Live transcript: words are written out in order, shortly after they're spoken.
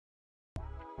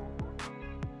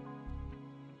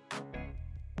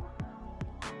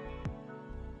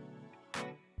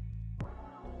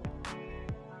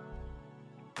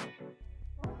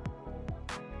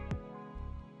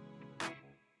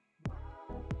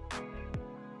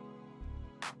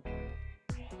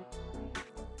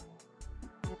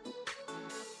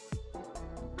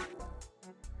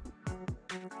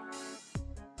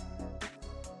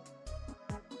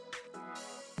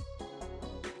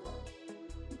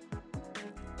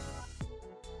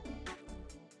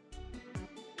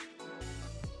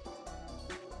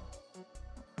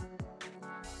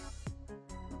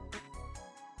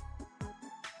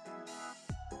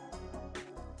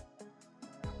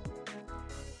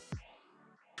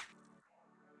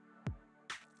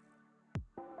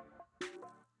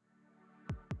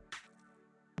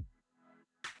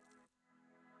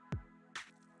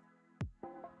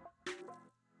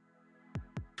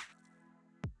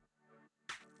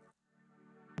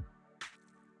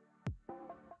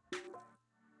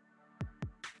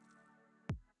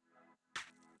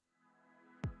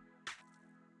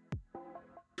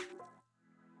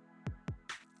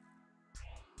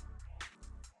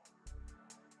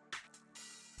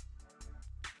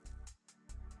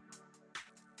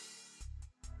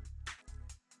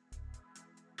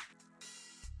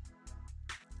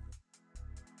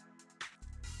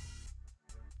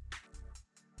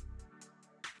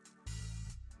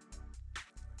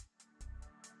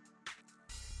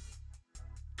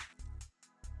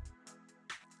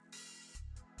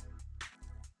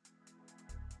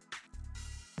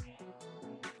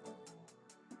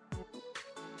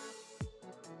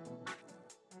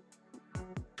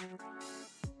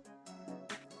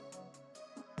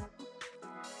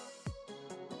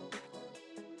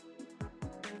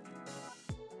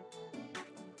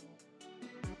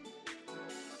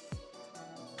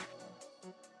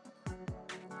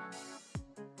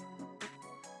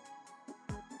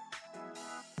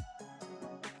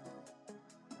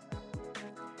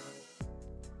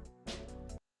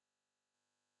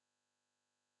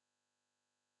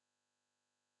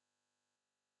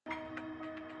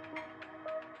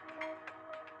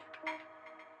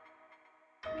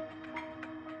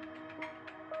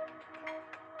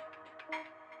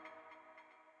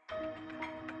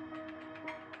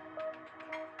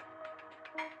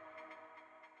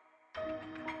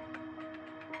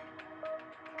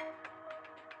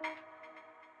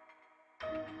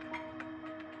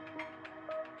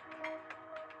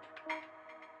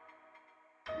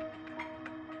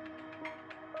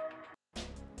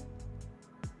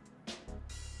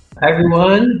Hi,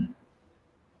 everyone.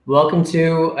 Welcome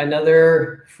to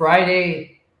another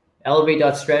Friday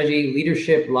Elevate.Strategy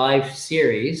Leadership Live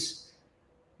series.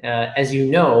 As you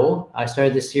know, I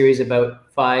started this series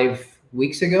about 5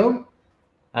 weeks ago,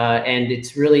 and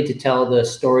it's really to tell the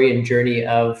story and journey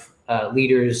of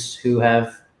leaders who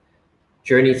have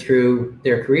journeyed through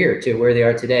their career to where they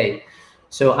are today.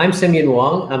 So I'm Simeon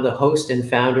Wong. I'm the host and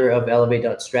founder of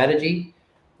Elevate.Strategy.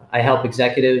 I help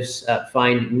executives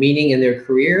find meaning in their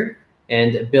career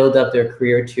and build up their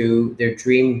career to their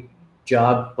dream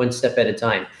job one step at a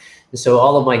time. And so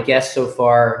all of my guests so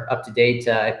far up to date,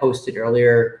 I posted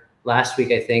earlier last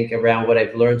week, I think, around what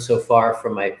I've learned so far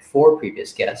from my 4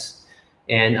 previous guests.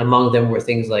 And among them were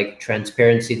things like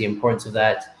transparency, the importance of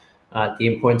that, the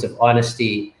importance of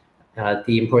honesty,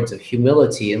 the importance of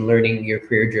humility in learning your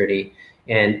career journey,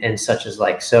 and such as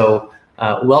like. So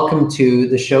welcome to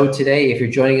the show today. If you're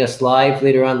joining us live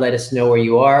later on, let us know where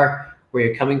you are, where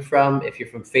you're coming from. If you're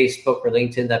from Facebook or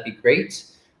LinkedIn, that'd be great.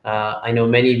 I know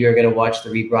many of you are going to watch the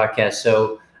rebroadcast.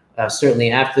 So certainly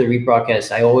after the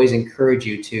rebroadcast, I always encourage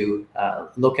you to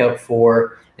look out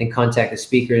for and contact the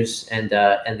speakers and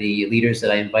the leaders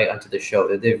that I invite onto the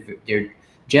show. They're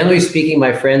generally speaking,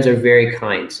 my friends are very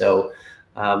kind. So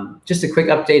just a quick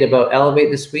update about Elevate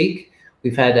this week.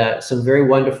 We've had some very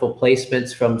wonderful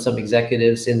placements from some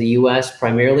executives in the US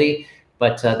primarily,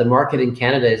 but the market in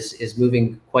Canada is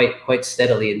moving quite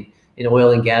steadily in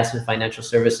oil and gas and financial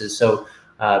services. So,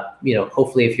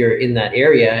 hopefully if you're in that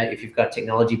area, if you've got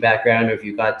technology background or if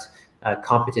you've got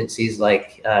competencies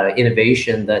like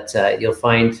innovation, that you'll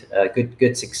find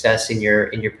good success in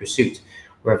your pursuit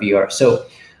wherever you are. So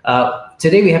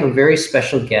today we have a very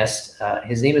special guest.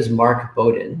 His name is Mark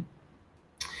Bowden.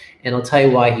 And I'll tell you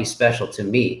why he's special to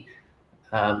me.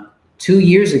 2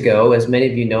 years ago, as many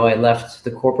of you know, I left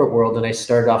the corporate world and I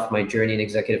started off my journey in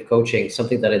executive coaching,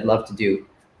 something that I'd love to do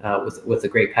with a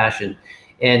great passion.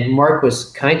 And Mark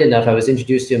was kind enough, I was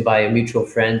introduced to him by a mutual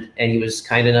friend, and he was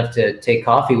kind enough to take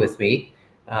coffee with me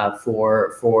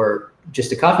for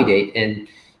just a coffee date. And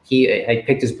I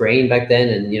picked his brain back then,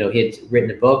 and he had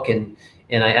written a book, and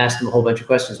I asked him a whole bunch of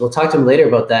questions. We'll talk to him later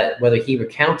about that, whether he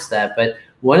recounts that. But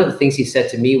one of the things he said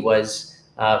to me was,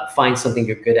 find something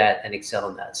you're good at and excel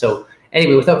in that. So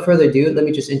anyway, without further ado, let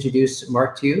me just introduce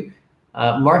Mark to you.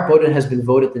 Mark Bowden has been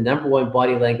voted the #1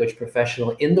 body language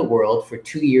professional in the world for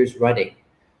 2 years running.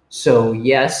 So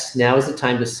yes, now is the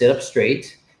time to sit up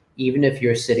straight, even if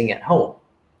you're sitting at home.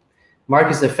 Mark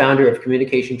is the founder of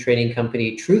communication training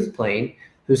company TRUTHPLANE,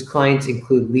 whose clients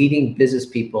include leading business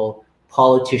people,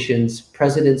 politicians,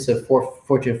 presidents of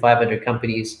Fortune 500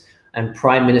 companies, and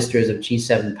prime ministers of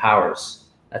G7 powers.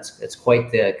 That's quite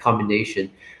the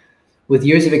combination. With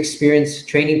years of experience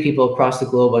training people across the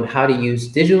globe on how to use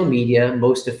digital media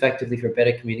most effectively for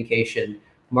better communication,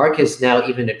 Mark is now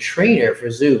even a trainer for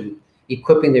Zoom,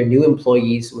 equipping their new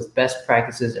employees with best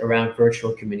practices around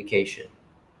virtual communication.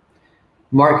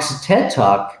 Mark's TED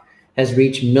Talk has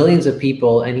reached millions of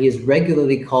people, and he is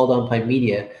regularly called on by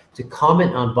media to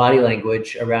comment on body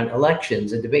language around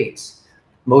elections and debates,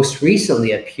 most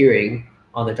recently appearing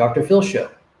on the Dr. Phil Show.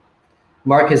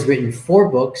 Mark has written 4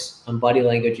 books on body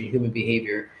language and human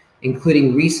behavior,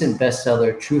 including recent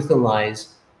bestseller, Truth and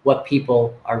Lies, What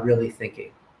People Are Really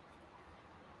Thinking.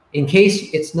 In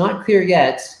case it's not clear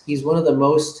yet, he's one of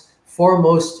the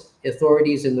foremost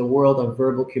authorities in the world on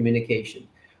verbal communication.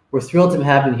 We're thrilled to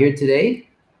have him here today,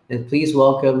 and please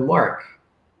welcome Mark.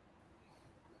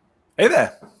 Hey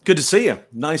there, good to see you.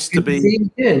 Nice to be see you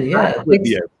again. Yeah, with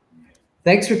you.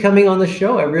 Thanks for coming on the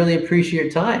show. I really appreciate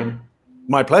your time.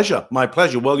 My pleasure, my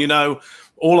pleasure. Well,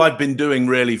 all I've been doing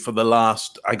really for the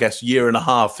last, I guess, year and a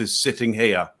half is sitting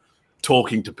here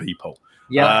talking to people.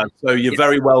 Yeah. So you're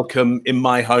very welcome in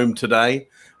my home today.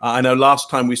 I know last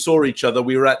time we saw each other,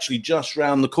 we were actually just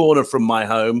round the corner from my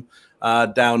home,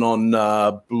 down on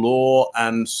Bloor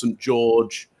and St.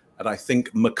 George, and I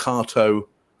think Mercato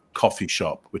coffee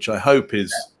shop, which I hope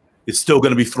is still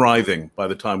going to be thriving by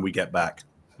the time we get back.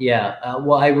 Yeah.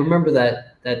 Well, I remember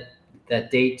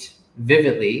that date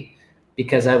vividly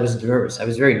because I was nervous. I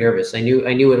was very nervous. I knew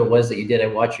what it was that you did. I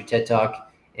watched your TED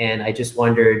Talk, and I just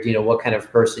wondered, what kind of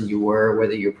person you were,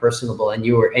 whether you're personable, and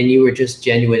you were just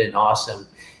genuine and awesome.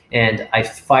 And I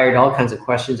fired all kinds of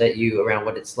questions at you around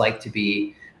what it's like to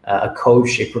be a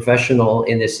coach, a professional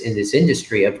in this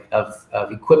industry of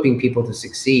equipping people to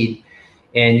succeed.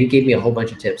 And you gave me a whole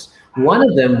bunch of tips. One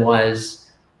of them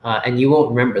was, and you won't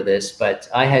remember this, but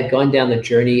I had gone down the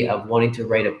journey of wanting to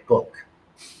write a book,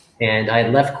 and I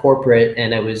left corporate,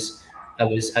 and I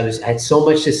had so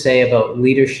much to say about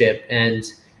leadership and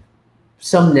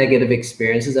some negative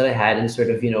experiences that I had, and sort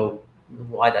of,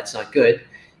 why that's not good.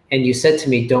 And you said to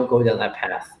me, don't go down that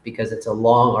path because it's a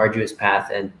long, arduous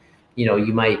path. And,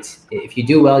 you might, if you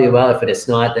do well, you're well. If it's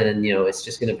not, then, it's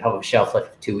just going to have a shelf life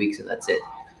of 2 weeks and that's it.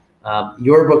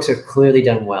 Your books are clearly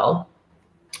done well.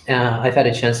 I've had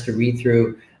a chance to read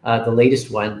through the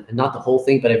latest one, not the whole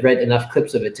thing, but I've read enough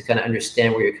clips of it to kind of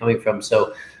understand where you're coming from.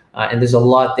 So, and there's a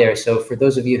lot there. So for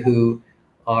those of you who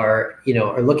are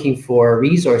looking for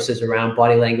resources around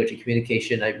body language and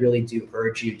communication, I really do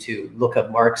urge you to look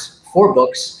up Mark's 4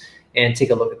 books and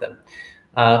take a look at them.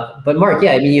 But Mark,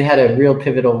 yeah, I mean, you had a real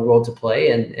pivotal role to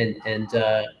play,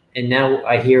 and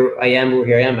now here I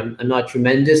am. I'm not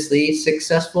tremendously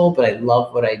successful, but I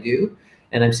love what I do,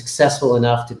 and I'm successful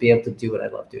enough to be able to do what I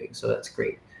love doing. So that's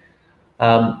great.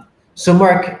 So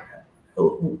Mark,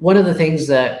 one of the things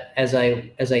that as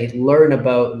I learn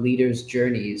about leaders'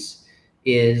 journeys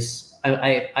is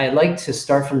I like to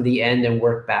start from the end and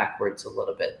work backwards a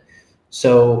little bit.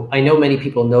 So I know many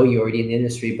people know you already in the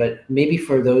industry, but maybe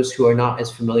for those who are not as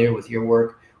familiar with your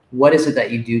work, what is it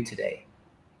that you do today?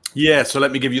 Yeah, so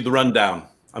let me give you the rundown.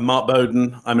 I'm Mark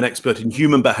Bowden. I'm an expert in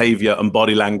human behavior and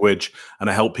body language, and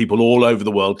I help people all over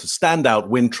the world to stand out,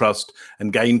 win trust,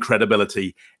 and gain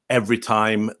credibility every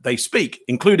time they speak,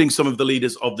 including some of the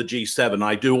leaders of the G7.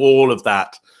 I do all of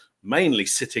that mainly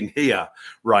sitting here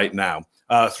right now.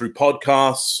 Through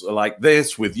podcasts like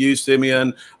this with you,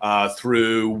 Simeon,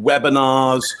 through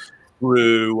webinars,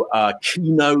 through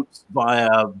keynotes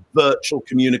via virtual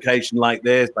communication like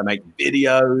this. I make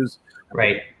videos,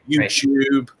 right?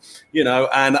 YouTube,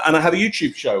 and I have a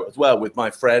YouTube show as well with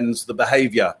my friends, the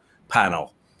Behavior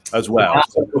Panel as well. Wow.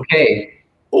 So okay.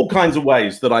 All kinds of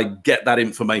ways that I get that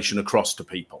information across to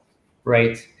people.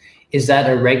 Right. Is that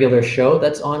a regular show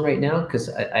that's on right now? Because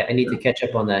I need to catch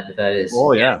up on that if that is.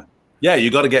 Oh, yeah. Yeah,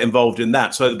 you got to get involved in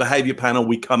that. So the Behavior Panel,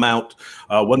 we come out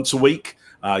once a week,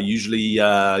 usually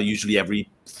every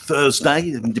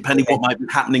Thursday, depending what might be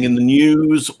happening in the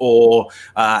news or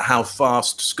how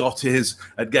fast Scott is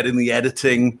at getting the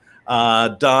editing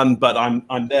done. But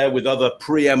I'm there with other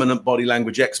preeminent body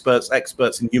language experts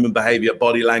in human behavior,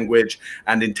 body language,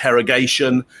 and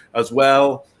interrogation as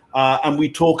well. And we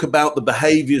talk about the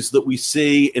behaviors that we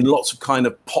see in lots of kind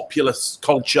of populist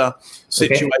culture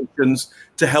situations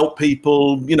to help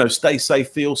people, stay safe,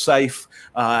 feel safe,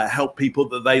 help people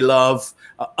that they love,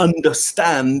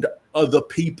 understand other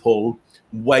people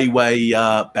way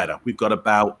better. We've got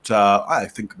about, I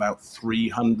think about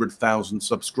 300,000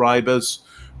 subscribers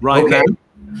right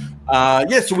now.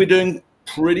 Yeah, so we're doing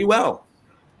pretty well.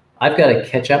 I've got to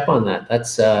catch up on that.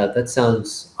 That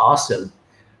sounds awesome.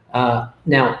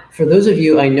 Now, for those of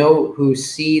you I know who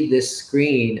see this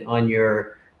screen on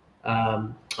your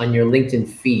LinkedIn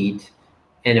feed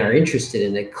and are interested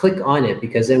in it, click on it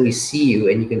because then we see you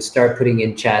and you can start putting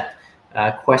in chat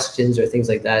questions or things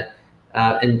like that.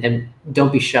 And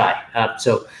don't be shy.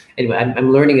 So anyway,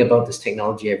 I'm learning about this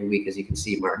technology every week, as you can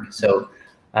see, Mark. So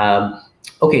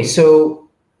okay, so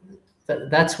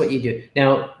that's what you do.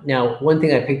 Now, one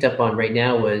thing I picked up on right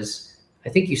now was I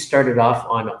think you started off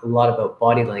on a lot about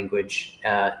body language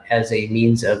as a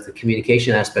means of the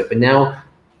communication aspect, but now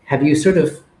have you sort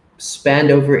of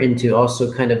spanned over into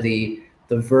also kind of the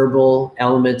verbal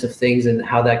element of things and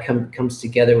how that comes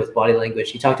together with body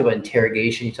language? You talked about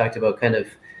interrogation. You talked about kind of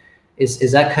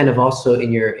is that kind of also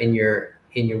in your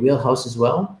wheelhouse as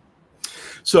well?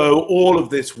 So all of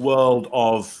this world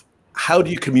of how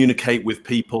do you communicate with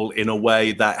people in a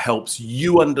way that helps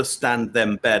you understand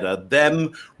them better,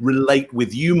 them relate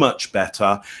with you much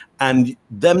better, and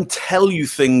them tell you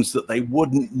things that they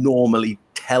wouldn't normally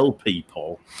tell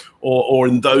people or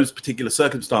in those particular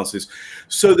circumstances,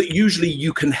 so that usually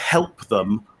you can help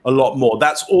them a lot more.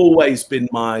 That's always been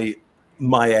my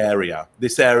my area.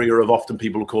 This area of, often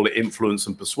people call it influence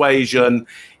and persuasion,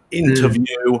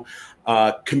 interview,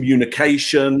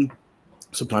 communication,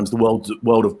 sometimes the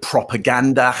world of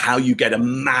propaganda, how you get a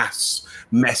mass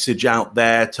message out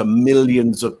there to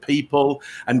millions of people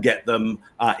and get them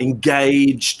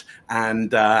engaged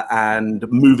and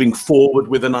moving forward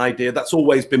with an idea. That's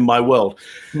always been my world.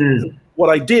 What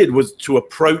I did was to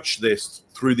approach this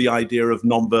through the idea of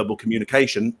nonverbal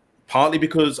communication, partly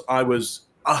because I was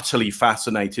utterly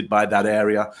fascinated by that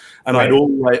area, and I'd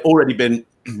already been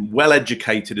well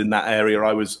educated in that area.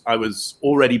 I was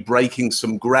already breaking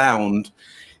some ground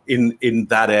in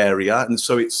that area, and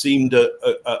so it seemed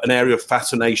an area of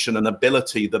fascination and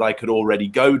ability that I could already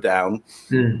go down.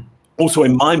 Also,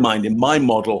 in my mind, in my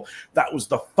model, that was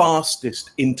the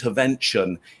fastest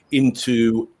intervention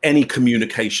into any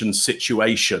communication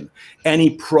situation,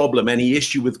 any problem, any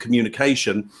issue with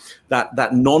communication. That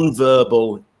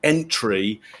nonverbal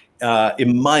entry,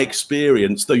 in my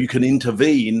experience, though you can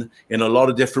intervene in a lot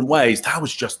of different ways, that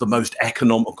was just the most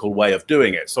economical way of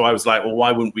doing it. So I was like, well,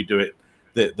 why wouldn't we do it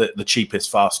the cheapest,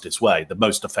 fastest way, the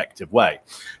most effective way?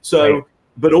 So,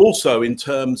 but also in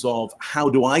terms of how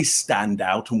do I stand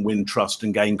out and win trust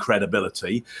and gain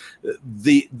credibility,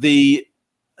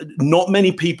 not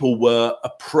many people were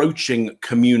approaching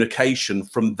communication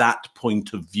from that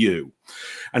point of view.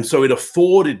 And so it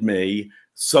afforded me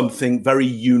something very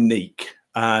unique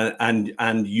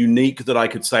and unique that I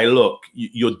could say, look,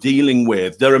 you're dealing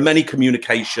with, there are many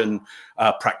communication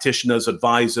practitioners,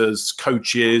 advisors,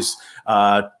 coaches,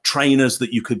 trainers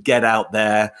that you could get out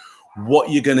there.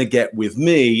 What you're going to get with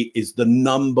me is the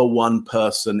 #1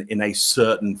 person in a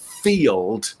certain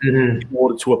field in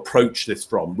order to approach this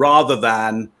from, rather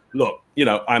than, look, you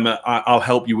know, I'll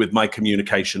help you with my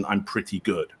communication. I'm pretty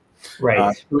good.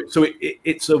 So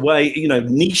it's a way, you know,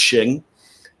 niching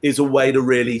is a way to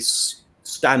really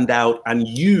stand out and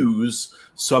use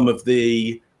some of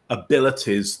the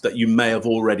abilities that you may have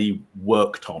already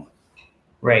worked on.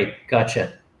 Right.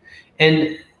 Gotcha.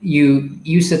 And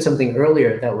you said something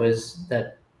earlier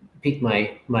that piqued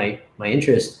my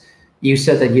interest. You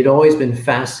said that you'd always been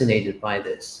fascinated by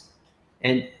this,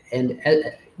 and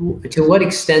to what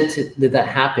extent did that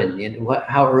happen? And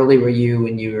how early were you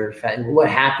when you were what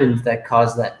happened that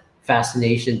caused that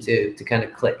fascination to kind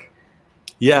of click?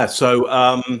 Yeah.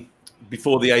 So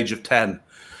before the age of 10,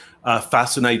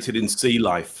 fascinated in sea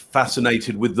life,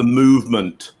 fascinated with the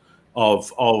movement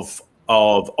of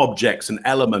objects and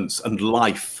elements and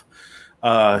life,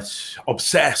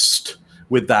 obsessed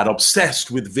with that,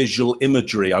 obsessed with visual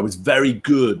imagery. I was very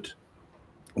good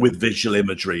with visual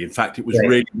imagery. In fact, it was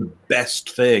really the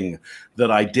best thing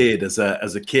that I did as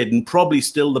a kid, and probably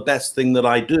still the best thing that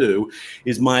I do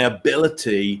is my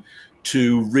ability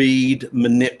to read,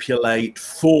 manipulate,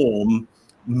 form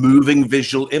moving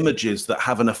visual images that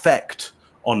have an effect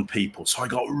on people. So I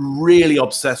got really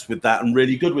obsessed with that and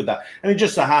really good with that. And it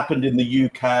just so happened in the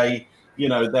UK, you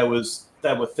know, there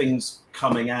were things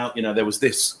coming out, you know, there was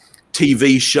this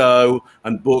TV show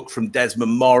and book from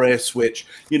Desmond Morris, which,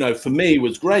 you know, for me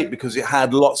was great because it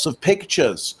had lots of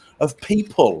pictures of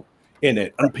people in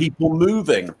it and people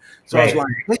moving. So I was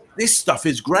like, this stuff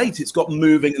is great. It's got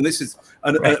moving. And this is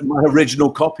my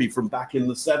original copy from back in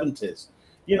the 70s.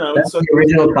 You know, that's the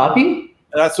original copy?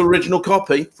 That's original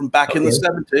copy from back in the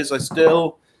 70s. I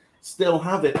still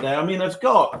have it there. I mean, I've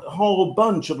got a whole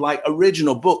bunch of like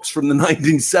original books from the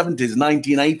 1970s,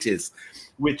 1980s,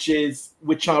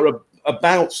 which are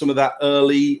about some of that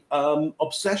early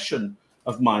obsession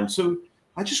of mine. So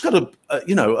I just got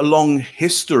a long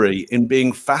history in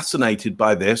being fascinated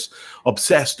by this,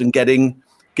 obsessed, and getting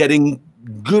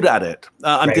good at it.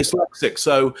 I'm dyslexic,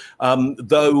 so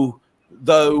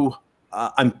though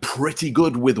I'm pretty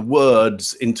good with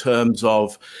words in terms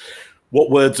of what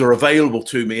words are available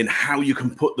to me and how you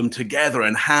can put them together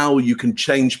and how you can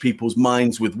change people's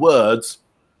minds with words.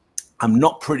 I'm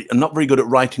not very good at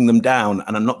writing them down,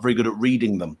 and I'm not very good at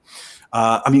reading them.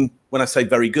 I mean, when I say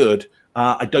very good,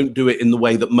 I don't do it in the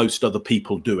way that most other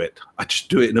people do it. I just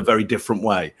do it in a very different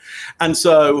way. And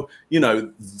so, you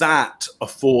know, that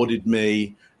afforded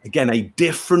me, again, a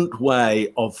different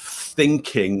way of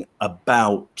thinking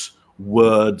about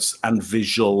words and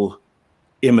visual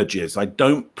images. I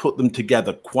don't put them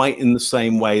together quite in the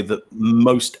same way that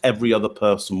most every other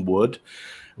person would.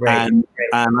 And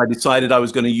I decided I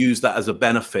was going to use that as a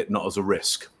benefit, not as a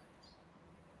risk.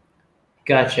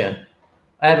 Gotcha.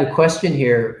 I have a question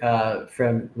here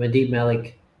from Mandeep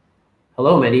Malik.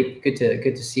 Hello, Mandeep. Good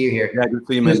to see you here. Yeah, good to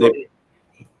see you,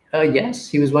 Mandeep. Yes,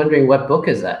 he was wondering, what book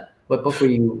is that? What book were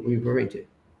you referring to?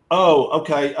 Oh,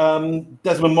 okay.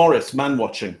 Desmond Morris, Man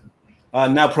Watching.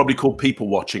 Now probably called People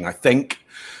Watching, I think.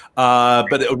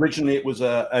 But originally it was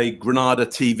a Granada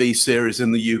TV series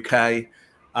in the UK.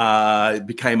 It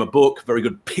became a book, very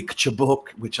good picture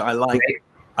book, which I like. Right.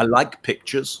 I like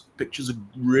pictures. Pictures are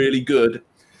really good.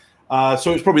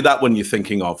 So it's probably that one you're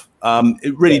thinking of.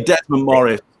 Desmond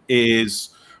Morris is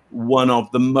one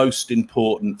of the most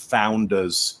important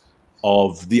founders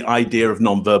of the idea of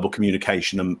nonverbal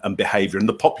communication and behavior and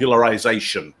the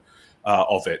popularization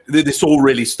of it. This all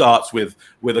really starts with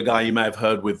a guy you may have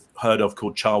heard of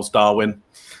called Charles Darwin,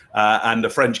 and a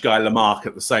French guy, Lamarck,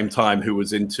 at the same time, who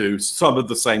was into some of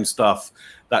the same stuff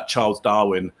that Charles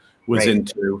Darwin was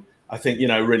into. I think,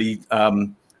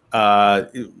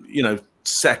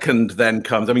 second then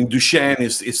comes, I mean, Duchenne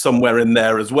is somewhere in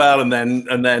there as well, and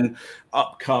then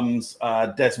up comes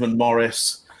Desmond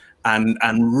Morris, and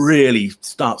really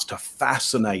starts to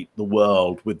fascinate the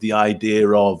world with the idea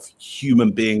of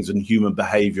human beings and human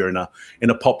behavior in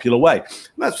a popular way. And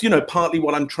that's partly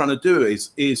what I'm trying to do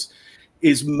is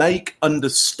make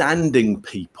understanding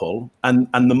people and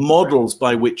the models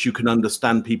by which you can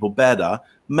understand people better,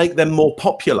 make them more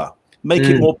popular. Make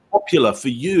it more popular for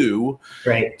you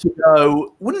to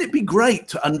go, wouldn't it be great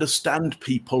to understand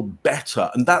people better?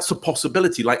 And that's a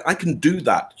possibility. Like, I can do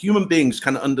that. Human beings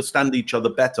can understand each other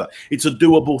better. It's a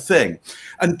doable thing.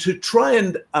 And to try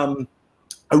and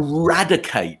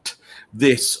eradicate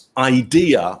this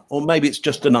idea, or maybe it's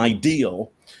just an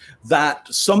ideal, that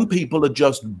some people are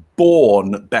just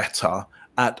born better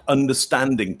at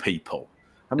understanding people.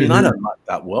 I mean, I don't like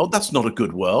that world. That's not a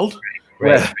good world.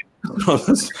 Right.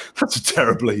 That's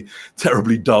a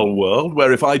terribly dull world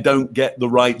where if I don't get the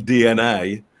right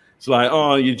DNA, it's like,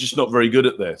 oh, you're just not very good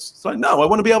at this. It's like, no, I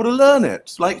want to be able to learn it.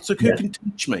 It's like, so who can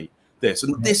teach me this?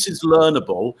 And this is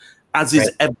learnable, as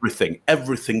is everything.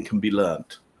 Everything can be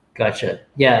learned. Gotcha.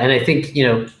 Yeah, and I think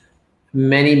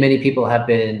many people have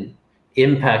been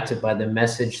impacted by the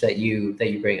message that you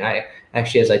bring. I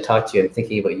actually, as I talk to you, I'm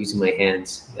thinking about using my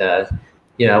hands. I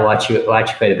watch you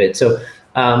quite a bit. So.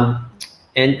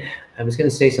 And I was going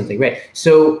to say something, right?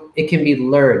 So it can be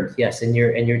learned, yes, and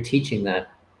you're teaching that.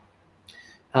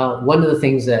 One of the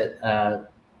things that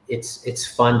it's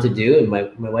fun to do, and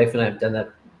my wife and I have done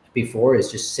that before,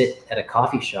 is just sit at a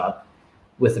coffee shop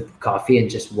with a coffee and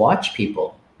just watch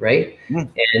people, right?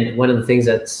 And one of the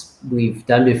things we've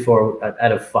done before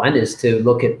out of fun is to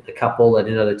look at a couple at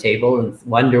another table and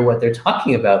wonder what they're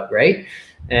talking about, right?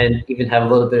 And even have a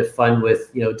little bit of fun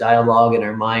with dialogue in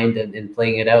our mind and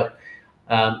playing it out.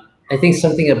 I think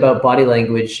something about body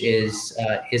language is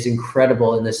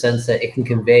incredible in the sense that it can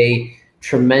convey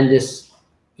tremendous,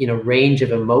 range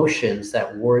of emotions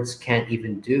that words can't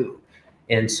even do.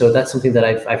 And so that's something that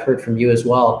I've heard from you as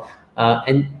well.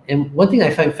 And one thing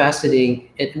I find fascinating,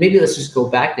 and maybe let's just go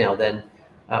back now then,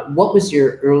 what was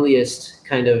your earliest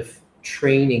kind of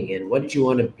training in? What did you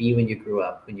want to be when you grew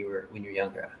up, when you're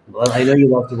younger? Well, I know you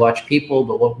love to watch people,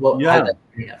 but how did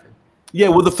that happen? Yeah,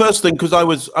 well, the first thing, because I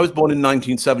was born in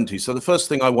 1970, so the first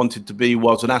thing I wanted to be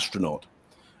was an astronaut,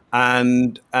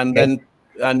 and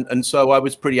so I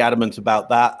was pretty adamant about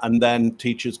that. And then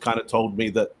teachers kind of told me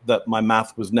that my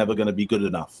math was never going to be good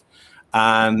enough,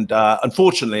 and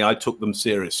unfortunately, I took them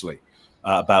seriously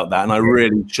about that, and I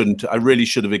really shouldn't. I really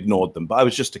should have ignored them, but I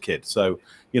was just a kid, so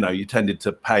you tended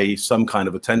to pay some kind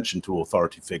of attention to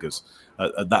authority figures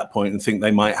at that point and think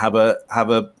they might have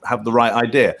the right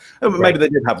idea. Maybe they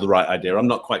did have the right idea. I'm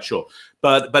not quite sure,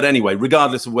 but anyway,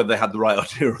 regardless of whether they had the right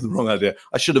idea or the wrong idea,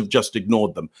 I should have just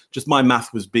ignored them. Just my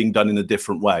math was being done in a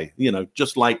different way.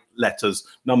 Just like letters,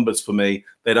 numbers for me,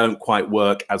 they don't quite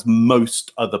work as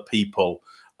most other people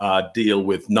deal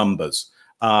with numbers.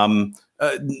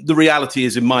 The reality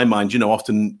is, in my mind,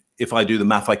 often if I do the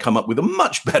math, I come up with a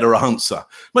much better answer,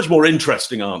 much more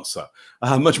interesting answer,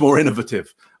 much more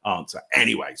innovative answer.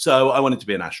 Anyway, so I wanted to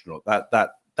be an astronaut. That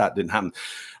didn't happen.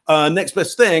 Next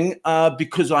best thing,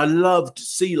 because I loved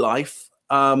sea life,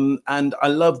 and I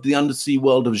loved the undersea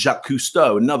world of Jacques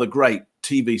Cousteau, another great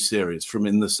TV series from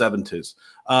in the 70s.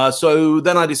 So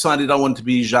then I decided I wanted to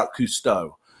be Jacques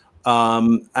Cousteau.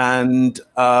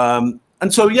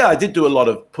 And so, yeah, I did do a lot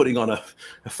of putting on a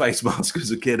face mask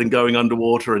as a kid and going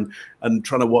underwater and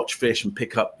trying to watch fish and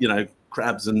pick up,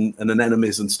 crabs and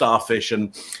anemones and starfish.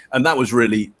 And that was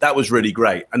really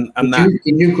great. And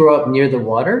did you grow up near the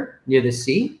water, near the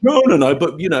sea? No.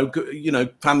 But,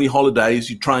 family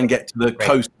holidays, you try and get to the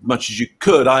coast as much as you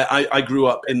could. I grew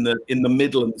up in the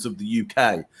Midlands of the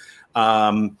UK.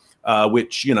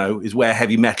 Which is where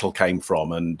heavy metal came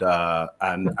from, and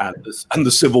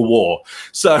the Civil War.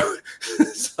 So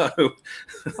that's where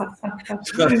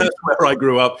I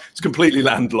grew up. It's completely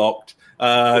landlocked.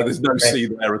 There's no sea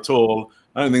there at all.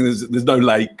 I don't think there's no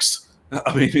lakes.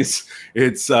 I mean,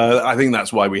 it's. I think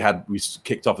that's why we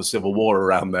kicked off a civil war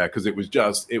around there, because it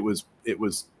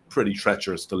was pretty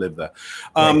treacherous to live there.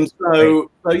 So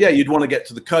yeah, you'd want to get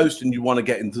to the coast, and you want to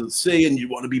get into the sea, and you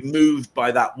want to be moved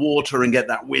by that water and get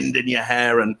that wind in your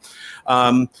hair. And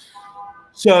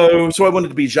so I wanted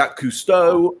to be Jacques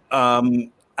Cousteau,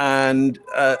 and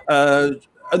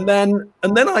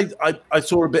then I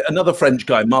saw another French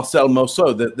guy, Marcel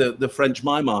Mousseau, the French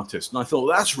mime artist, and I thought,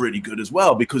 well, that's really good as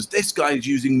well, because this guy is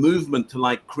using movement to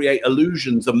like create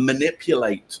illusions and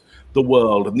manipulate the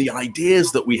world and the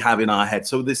ideas that we have in our head.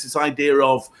 So this idea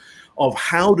of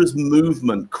how does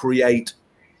movement create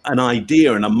an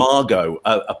idea, an imago,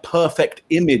 a perfect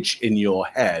image in your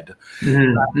head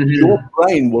that your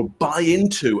brain will buy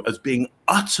into as being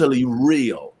utterly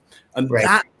real. And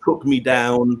that took me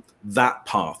down that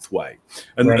pathway.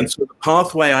 And so the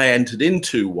pathway I entered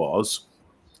into was,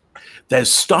 there's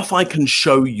stuff I can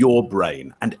show your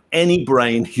brain and any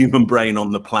brain, human brain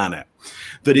on the planet,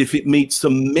 that if it meets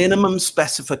some minimum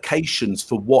specifications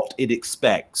for what it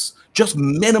expects, just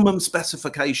minimum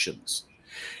specifications,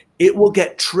 it will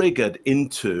get triggered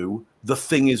into the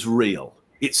thing is real.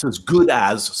 It's as good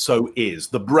as, so is.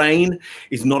 The brain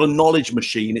is not a knowledge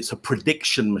machine, it's a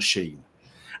prediction machine.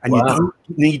 And you don't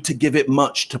need to give it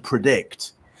much to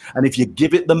predict. And if you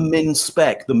give it the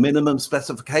the minimum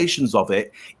specifications of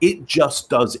it, it just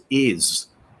does is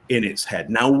in its head.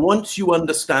 Now, once you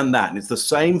understand that, and it's the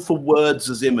same for words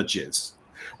as images,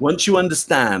 once you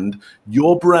understand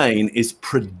your brain is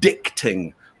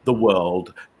predicting the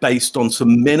world based on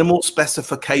some minimal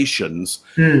specifications,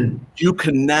 you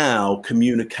can now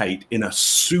communicate in a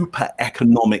super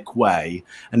economic way.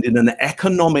 And in an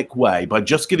economic way, by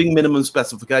just giving minimum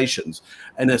specifications,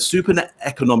 in a super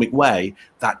economic way,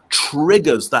 that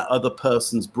triggers that other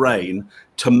person's brain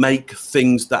to make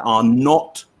things that are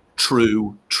not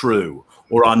true, true,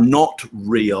 or are not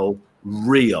real,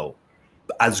 real,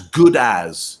 as good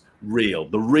as real,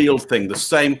 the real thing, the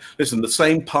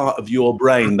same part of your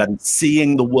brain that is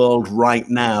seeing the world right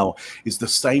now is the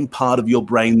same part of your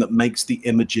brain that makes the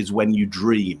images when you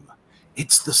dream.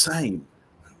 It's the same.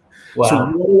 Wow. So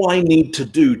what do I need to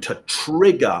do to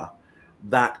trigger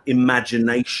that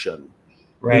imagination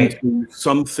into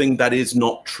something that is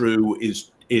not true is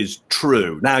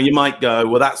true? Now you might go,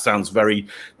 well, that sounds very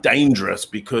dangerous,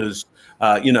 because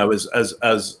you know, as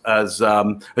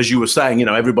you were saying, you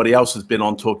know, everybody else has been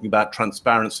on talking about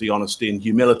transparency, honesty, and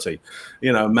humility.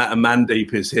 You know,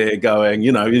 Mandeep is here going,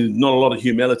 you know, not a lot of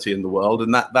humility in the world,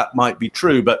 and that might be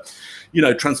true. But, you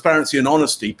know, transparency and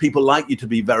honesty, people like you to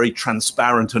be very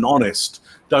transparent and honest,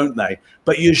 don't they?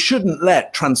 But you shouldn't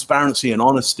let transparency and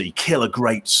honesty kill a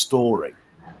great story.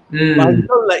 Like,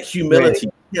 don't let humility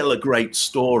kill a great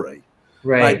story.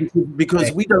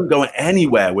 Because we don't go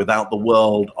anywhere without the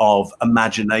world of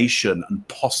imagination and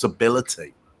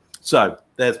possibility. So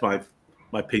there's my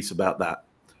piece about that.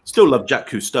 Still love Jacques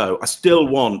Cousteau. I still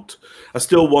want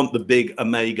the big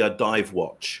Omega dive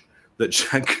watch that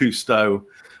Jacques Cousteau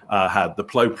had, the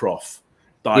Ploprof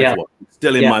dive watch. It's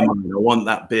still in my mind. I want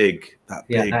that big. I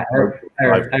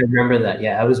remember that.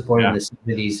 Yeah, I was born in the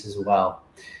 70s as well.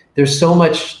 There's so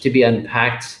much to be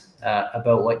unpacked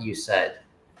about what you said.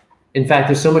 In fact,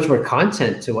 there's so much more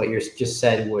content to what you just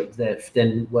said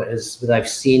than what I've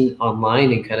seen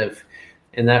online,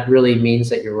 and that really means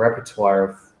that your repertoire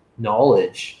of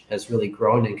knowledge has really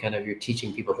grown, and kind of you're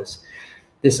teaching people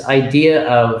this idea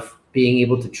of being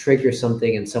able to trigger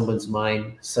something in someone's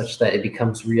mind such that it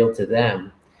becomes real to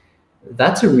them.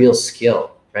 That's a real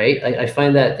skill, right? I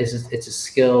find that it's a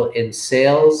skill in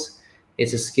sales,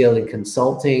 it's a skill in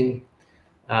consulting.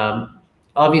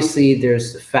 Obviously,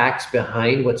 there's facts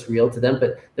behind what's real to them,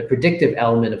 but the predictive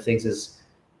element of things is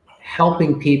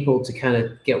helping people to kind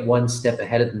of get one step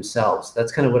ahead of themselves.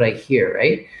 That's kind of what I hear,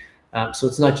 right? So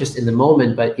it's not just in the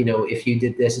moment, but, you know, if you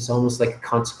did this, it's almost like a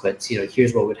consequence. You know,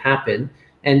 here's what would happen,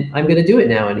 and I'm going to do it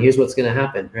now, and here's what's going to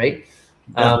happen, right?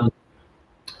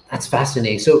 That's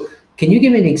fascinating. So can you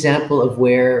give me an example of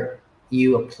where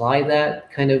you apply that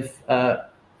kind of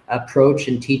approach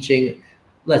in teaching?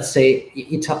 Let's say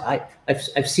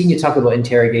I've seen you talk about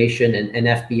interrogation and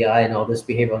FBI and all this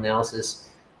behavioral analysis.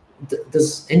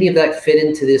 Does any of that fit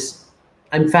into this?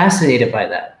 I'm fascinated by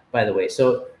that, by the way.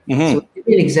 So, so give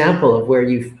me an example of where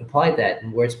you've applied that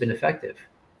and where it's been effective.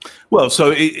 Well,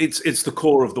 so it's the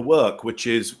core of the work, which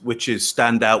is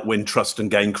stand out, win trust,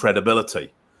 and gain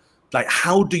credibility. Like,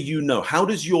 how do you know? How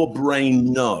does your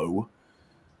brain know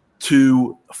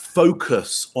to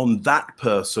focus on that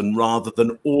person rather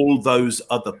than all those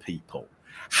other people?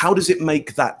 How does it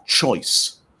make that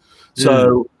choice?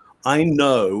 So I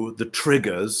know the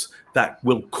triggers that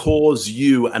will cause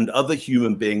you and other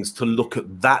human beings to look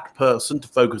at that person, to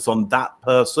focus on that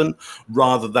person,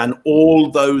 rather than all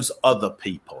those other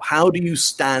people. How do you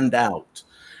stand out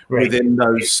within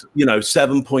those,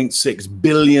 7.6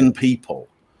 billion people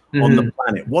on the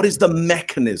planet? What is the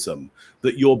mechanism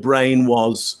that your brain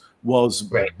was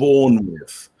born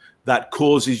with that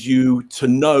causes you to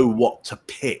know what to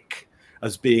pick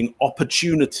as being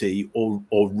opportunity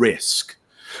or risk?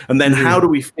 And then how do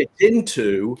we fit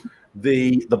into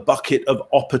the bucket of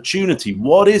opportunity?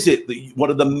 What is it what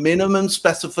are the minimum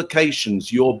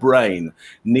specifications your brain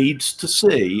needs to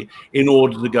see in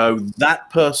order to go, that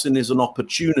person is an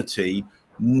opportunity,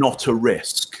 not a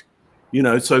risk? And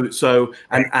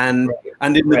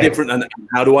in the different, and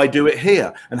how do I do it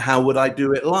here? And how would I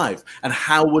do it live? And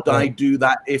how would I do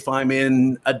that if I'm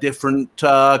in a different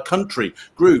country,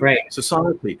 group,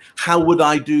 society? How would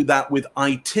I do that with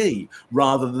IT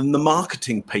rather than the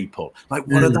marketing people? Like,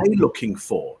 what are they looking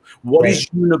for? What is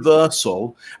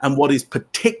universal and what is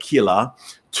particular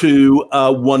to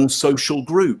one social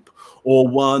group or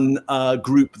one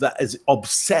group that is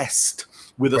obsessed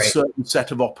with a certain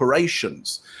set of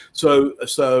operations?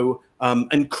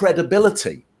 And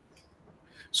credibility.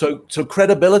 So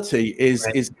credibility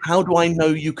is how do I know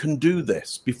you can do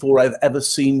this before I've ever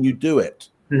seen you do it?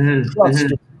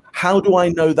 Trust. How do I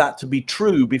know that to be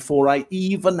true before I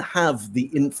even have the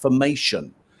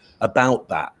information about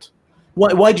that?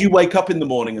 Why do you wake up in the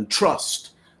morning and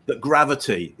trust that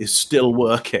gravity is still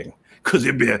working? Because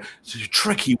it'd be a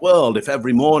tricky world if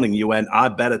every morning you went, I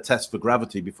better test for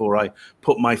gravity before I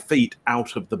put my feet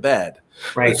out of the bed.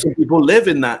 So people live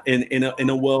in that in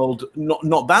a world,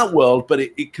 not that world, but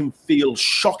it can feel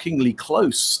shockingly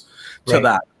close to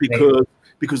that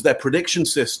because their prediction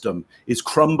system is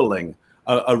crumbling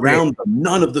around them.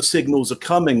 None of the signals are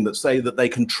coming that say that they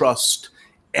can trust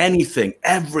anything.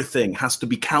 Everything has to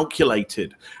be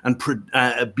calculated and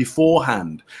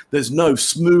beforehand. There's no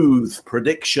smooth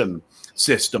prediction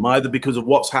system, either because of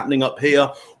what's happening up here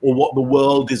or what the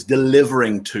world is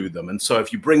delivering to them. And so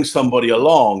if you bring somebody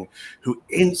along who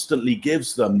instantly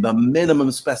gives them the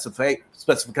minimum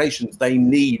specifications they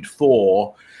need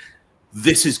for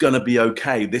this is going to be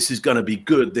okay, this is going to be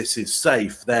good, this is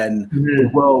safe, then the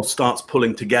world starts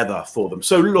pulling together for them.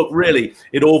 So look, really,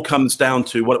 it all comes down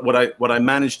to what I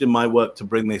managed in my work to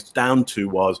bring this down to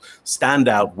was stand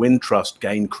out, win trust,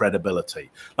 gain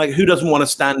credibility. Like, who doesn't want to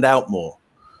stand out more?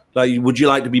 Like, would you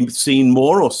like to be seen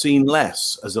more or seen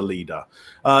less as a leader?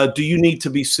 Do you need to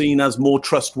be seen as more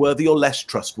trustworthy or less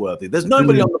trustworthy? There's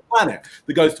nobody on the planet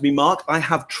that goes to me, Mark, I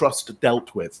have trust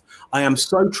dealt with. I am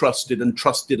so trusted and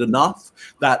trusted enough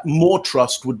that more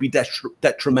trust would be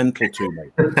detrimental to me.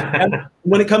 And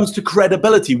when it comes to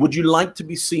credibility, would you like to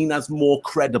be seen as more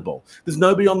credible? There's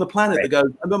nobody on the planet that goes,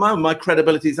 at the moment, my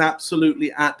credibility is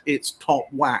absolutely at its top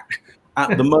whack.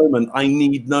 At the moment, I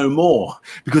need no more,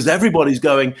 because everybody's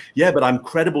going, yeah, but I'm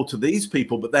credible to these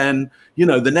people. But then,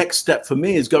 the next step for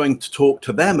me is going to talk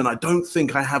to them. And I don't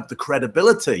think I have the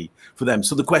credibility for them.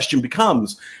 So the question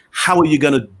becomes, how are you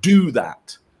going to do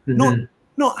that? Not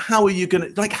how are you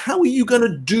going to, how are you going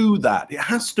to do that? It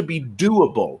has to be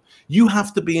doable. You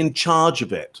have to be in charge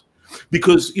of it,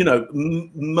 because,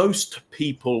 most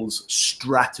people's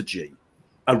strategy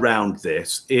around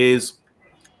this is,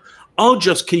 I'll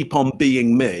just keep on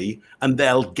being me and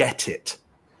they'll get it.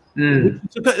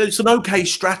 It's an okay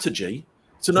strategy.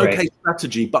 It's an okay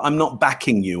strategy, but I'm not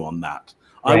backing you on that.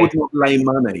 I would not lay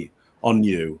money on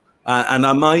you. And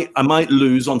I might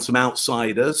lose on some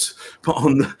outsiders, but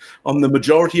on the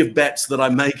majority of bets that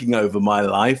I'm making over my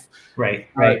life,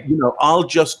 I'll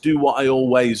just do what I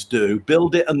always do.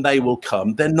 Build it and they will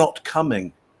come. They're not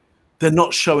coming. They're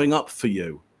not showing up for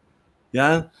you.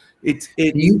 Yeah. Do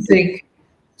you think,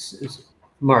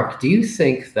 Mark, do you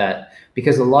think that,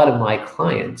 because a lot of my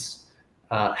clients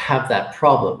have that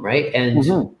problem, right? And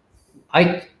the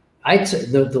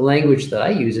language that I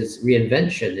use is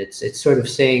reinvention. It's sort of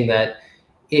saying that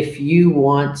if you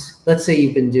want, let's say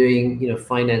you've been doing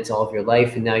finance all of your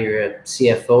life, and now you're a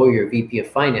CFO, you're a VP of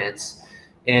finance,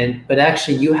 but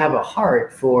actually you have a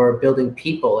heart for building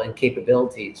people and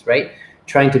capabilities, right?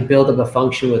 Trying to build up a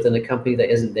function within a company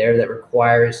that isn't there, that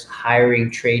requires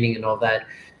hiring, training, and all that.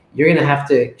 You're going to have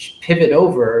to pivot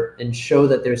over and show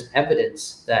that there's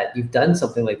evidence that you've done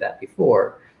something like that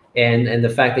before, and the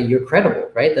fact that you're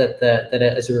credible, right? That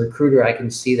as a recruiter, I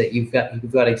can see that you've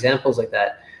got examples like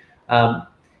that.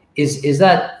 Is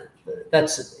that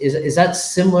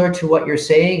similar to what you're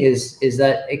saying? Is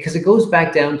that, because it goes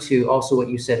back down to also what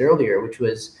you said earlier, which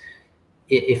was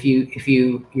if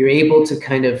you're able to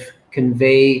kind of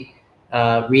convey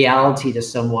reality to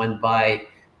someone by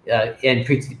and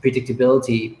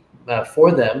predictability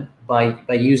for them by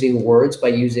using words, by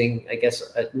using, I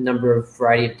guess, a number of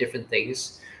variety of different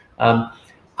things.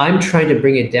 I'm trying to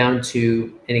bring it down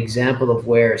to an example of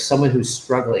where someone who's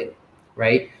struggling,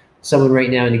 right? Someone right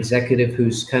now, an executive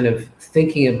who's kind of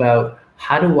thinking about,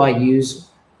 how do I use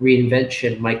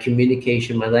reinvention, my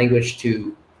communication, my language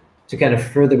to kind of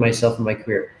further myself in my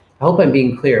career. I hope I'm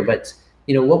being clear, but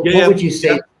what would you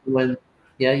say when,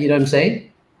 you know what I'm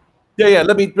saying? Yeah.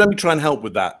 Let me try and help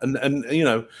with that. And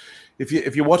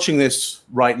if you're watching this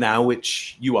right now,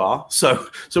 which you are, so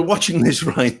watching this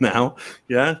right now,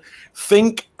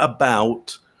 think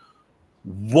about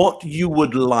what you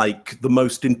would like the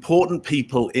most important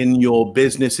people in your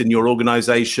business, in your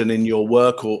organization, in your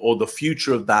work, or the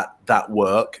future of that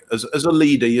work as a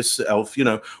leader yourself,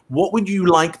 what would you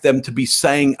like them to be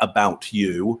saying about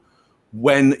you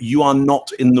when you are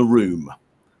not in the room?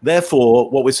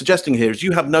 Therefore, what we're suggesting here is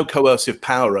you have no coercive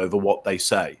power over what they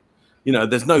say.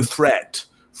 There's no threat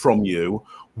from you.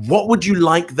 What would you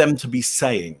like them to be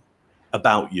saying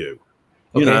about you?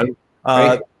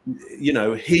 Right.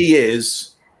 He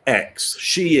is X,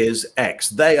 she is X,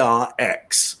 they are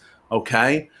X.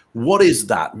 Okay. What is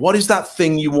that? What is that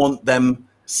thing you want them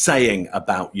saying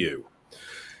about you?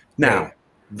 Now,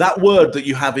 that word that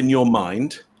you have in your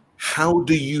mind, how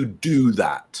do you do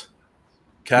that?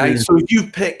 Okay. So if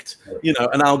you've picked,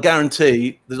 and I'll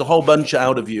guarantee there's a whole bunch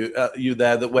out of you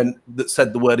there that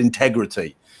said the word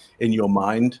integrity in your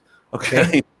mind.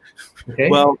 Okay.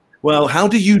 Well, how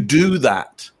do you do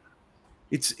that?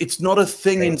 It's not a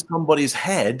thing in somebody's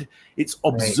head. It's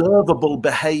observable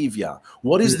behavior.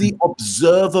 What is the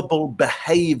observable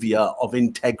behavior of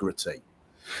integrity?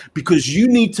 Because you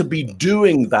need to be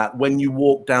doing that when you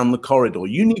walk down the corridor.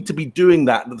 You need to be doing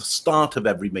that at the start of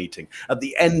every meeting, at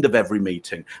the end of every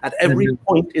meeting, at every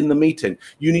point in the meeting.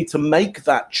 You need to make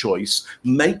that choice,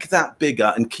 make that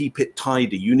bigger, and keep it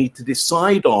tidy. You need to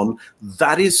decide on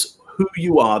that is who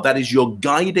you are. That is your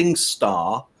guiding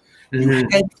star. You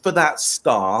head for that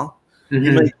star.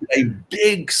 You make it a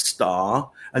big star,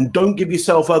 and don't give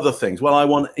yourself other things. Well, I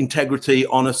want integrity,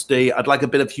 honesty. I'd like a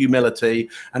bit of humility,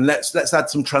 and let's add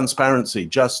some transparency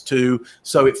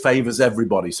so it favors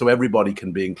everybody, so everybody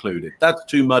can be included. That's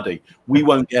too muddy. We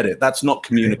won't get it. That's not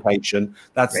communication.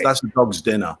 That's a dog's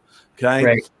dinner.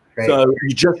 Okay. So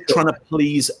you're just trying to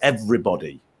please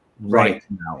everybody right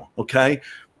now. Okay.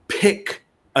 Pick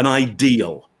an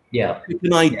ideal. Pick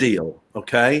an ideal.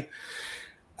 Okay.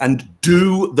 And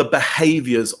do the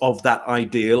behaviors of that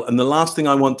ideal. And the last thing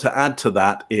I want to add to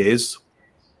that is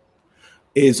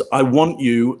I want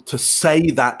you to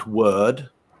say that word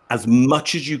as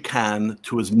much as you can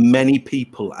to as many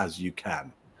people as you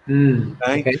can.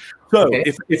 Okay. So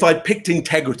if I picked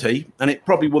integrity, and it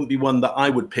probably wouldn't be one that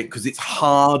I would pick because it's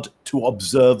hard to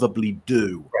observably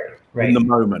do in the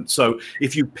moment. So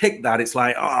if you pick that, it's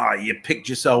like, you picked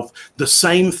yourself the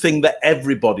same thing that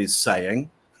everybody's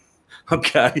saying.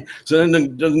 Okay, so then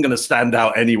it doesn't going to stand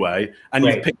out anyway, and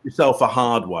you've picked yourself a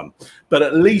hard one. But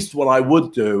at least what I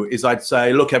would do is I'd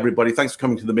say, look, everybody, thanks for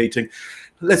coming to the meeting.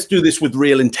 Let's do this with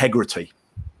real integrity.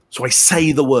 So I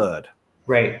say the word.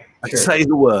 I say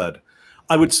the word.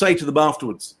 I would say to them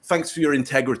afterwards, thanks for your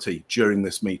integrity during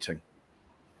this meeting.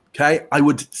 Okay, I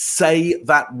would say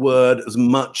that word as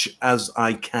much as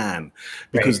I can,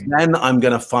 because then I'm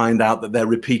going to find out that they're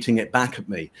repeating it back at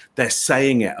me. They're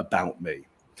saying it about me.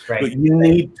 But you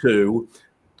need to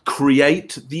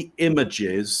create the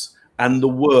images and the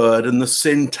word and the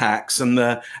syntax and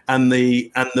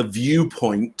the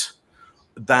viewpoint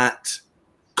that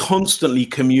constantly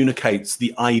communicates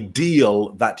the ideal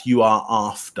that you are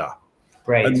after.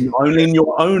 And not only in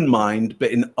your own mind, but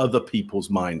in other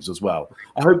people's minds as well.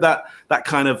 I hope that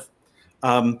kind of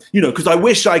because I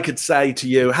wish I could say to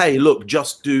you, hey, look,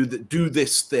 just do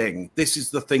this thing. This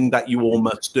is the thing that you all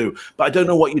must do. But I don't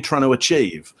know what you're trying to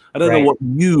achieve. I don't know what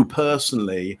you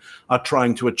personally are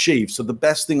trying to achieve. So the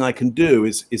best thing I can do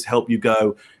is help you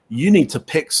go, you need to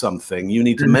pick something. You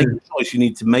need to make a choice. You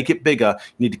need to make it bigger.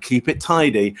 You need to keep it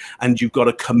tidy. And you've got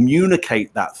to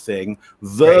communicate that thing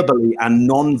verbally and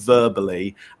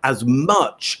non-verbally as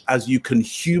much as you can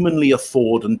humanly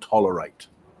afford and tolerate.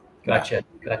 Gotcha.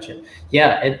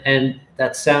 Yeah, and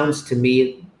that sounds to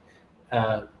me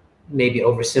maybe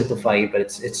oversimplifying, but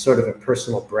it's sort of a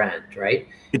personal brand, right?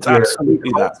 It's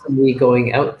absolutely that. Constantly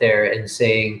going out there and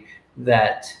saying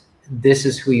that this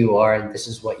is who you are and this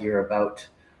is what you're about.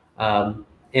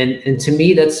 And to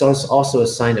me, that's also a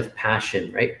sign of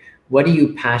passion, right? What are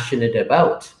you passionate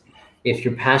about? If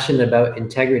you're passionate about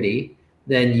integrity,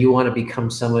 then you want to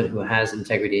become someone who has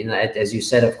integrity. And as you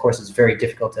said, of course, it's very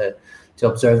difficult to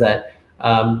observe that.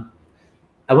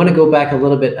 I want to go back a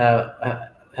little bit.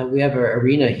 We have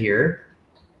Arena here.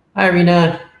 Hi,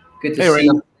 Arena. Good to see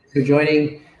you. Thanks for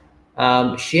joining.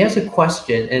 She has a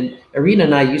question, and Arena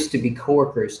and I used to be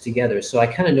coworkers together, so I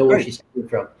kind of know where she's coming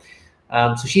from.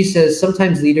 So she says,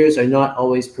 sometimes leaders are not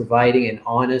always providing an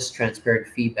honest, transparent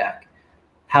feedback.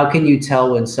 How can you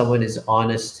tell when someone is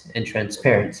honest and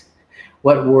transparent?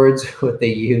 What words would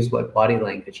they use? What body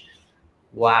language?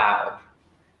 Wow.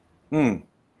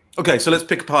 Okay, so let's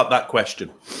pick apart that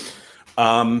question.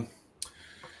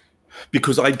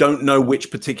 Because I don't know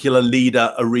which particular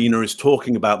leader Arena is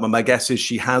talking about, but my guess is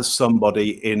she has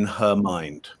somebody in her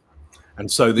mind.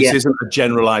 And so this isn't a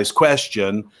generalized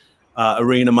question.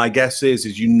 Arena, my guess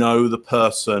is you know the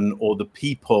person or the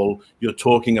people you're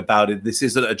talking about. This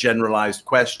isn't a generalized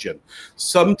question.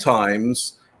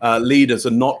 Sometimes leaders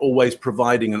are not always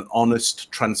providing an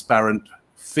honest, transparent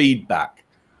feedback.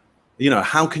 You know,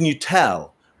 how can you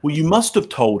tell? Well, you must have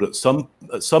told at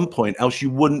some point, else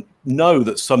you wouldn't know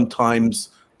that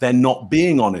sometimes they're not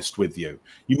being honest with you.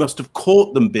 You must have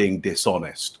caught them being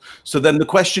dishonest. So then the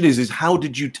question is how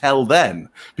did you tell then?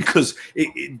 Because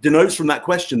it denotes from that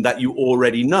question that you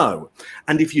already know.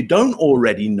 And if you don't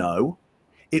already know,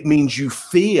 it means you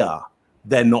fear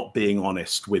they're not being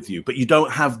honest with you, but you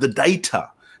don't have the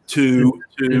data to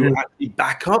actually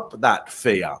back up that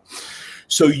fear.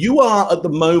 So you are at the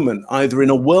moment either in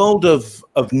a world of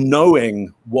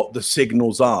knowing what the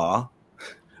signals are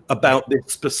about this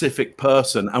specific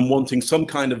person and wanting some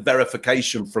kind of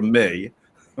verification from me,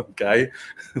 okay,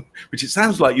 which it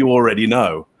sounds like you already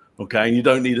know, okay, and you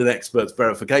don't need an expert's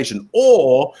verification,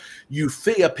 or you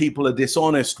fear people are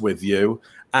dishonest with you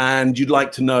and you'd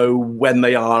like to know when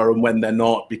they are and when they're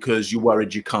not because you're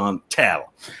worried you can't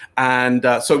tell. And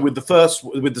so with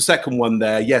the second one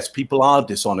there, yes, people are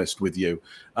dishonest with you.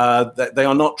 They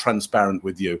are not transparent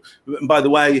with you. And by the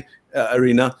way,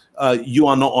 Arena, you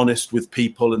are not honest with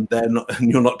people, and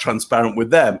you're not transparent with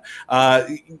them.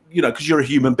 You know, because you're a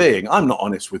human being. I'm not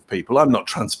honest with people. I'm not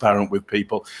transparent with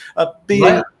people.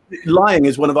 Lying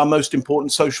is one of our most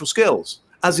important social skills,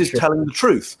 as is telling the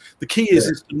truth. The key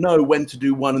is to know when to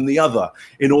do one and the other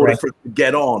in order for it to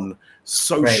get on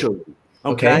socially.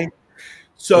 Okay.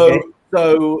 So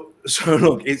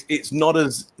look, it's not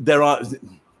as there are.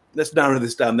 Let's narrow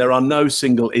this down. There are no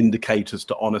single indicators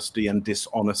to honesty and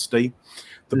dishonesty.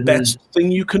 The best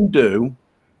thing you can do,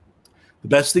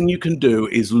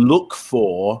 is look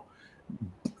for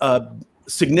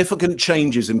significant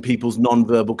changes in people's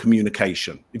nonverbal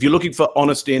communication. If you're looking for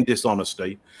honesty and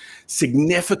dishonesty,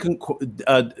 significant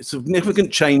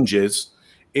changes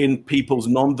in people's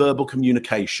nonverbal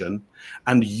communication,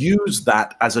 and use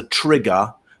that as a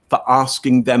trigger for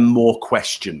asking them more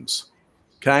questions.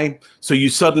 Okay, so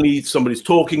somebody's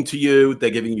talking to you, they're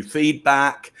giving you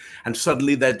feedback, and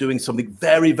suddenly they're doing something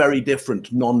very, very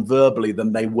different non-verbally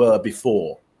than they were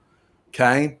before.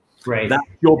 Okay, that's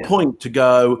your point to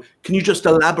go, can you just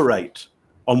elaborate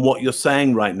on what you're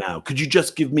saying right now? Could you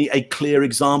just give me a clear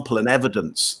example and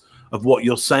evidence of what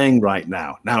you're saying right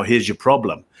now? Now, here's your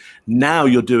problem. Now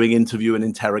you're doing interview and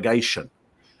interrogation,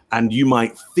 and you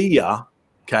might fear,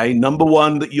 okay, number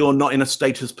one, that you're not in a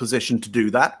status position to do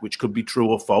that, which could be true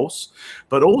or false,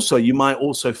 but also you might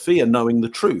also fear knowing the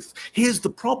truth. Here's the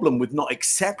problem with not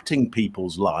accepting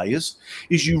people's lies,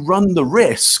 is you run the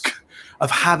risk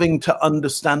of having to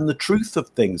understand the truth of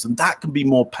things, and that can be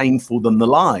more painful than the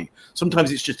lie.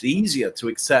 Sometimes it's just easier to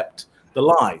accept the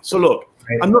lie. So look,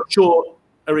 I'm not sure,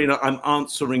 Arena, I'm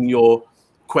answering your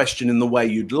question in the way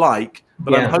you'd like,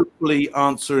 but I'm hopefully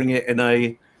answering it in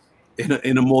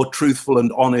a more truthful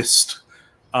and honest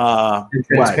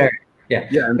transparent way.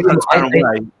 And transparent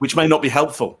way, which may not be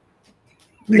helpful.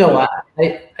 No,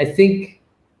 I think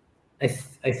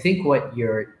what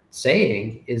you're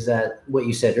saying is that what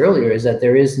you said earlier is that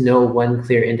there is no one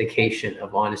clear indication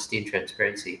of honesty and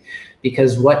transparency,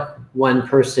 because what one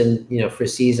person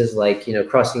foresees as like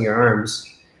crossing your arms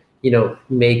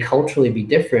may culturally be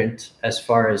different. As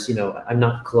far as I'm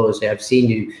not closed. I've seen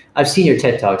your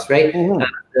TED Talks, right?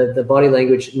 The body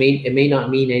language may not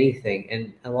mean anything,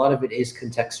 and a lot of it is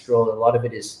contextual. A lot of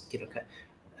it is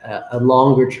a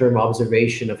longer term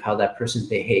observation of how that person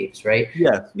behaves, right?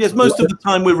 Yes. Most of the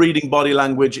time we're reading body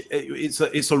language.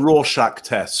 It's a Rorschach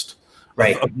test,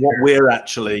 of what we're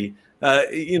actually.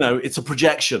 It's a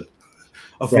projection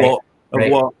of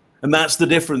what. And that's the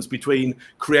difference between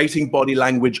creating body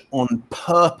language on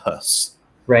purpose.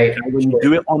 Right. And when you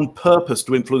do it on purpose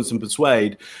to influence and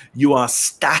persuade, you are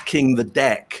stacking the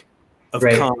deck of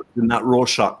cards in that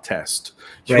Rorschach test.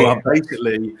 You are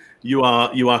basically you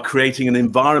are creating an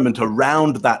environment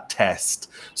around that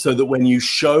test, so that when you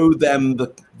show them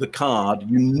the card,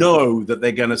 you know that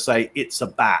they're going to say it's a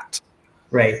bat.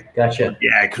 Right. Gotcha.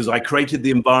 Yeah, because I created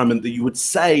the environment that you would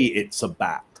say it's a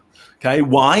bat. Okay,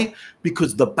 why?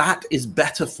 Because the bat is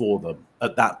better for them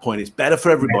at that point. It's better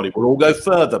for everybody. We'll all go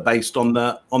further based on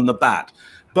the bat.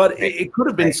 But it could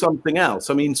have been something else.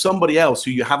 I mean, somebody else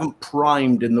who you haven't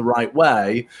primed in the right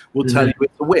way will tell you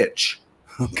it's a witch.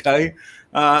 Okay.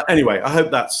 Anyway, I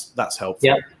hope that's helpful.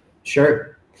 Yeah,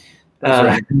 sure.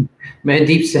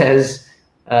 Mandeep says,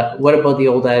 "What about the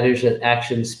old adage that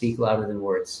actions speak louder than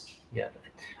words?" Yeah,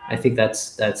 I think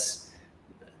that's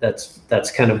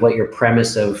kind of what your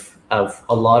premise of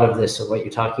a lot of this, or what you're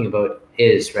talking about,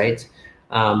 is, right?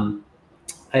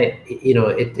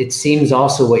 It seems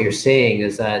also what you're saying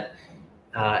is that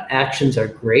actions are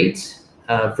great,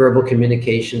 verbal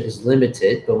communication is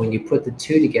limited, but when you put the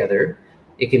two together,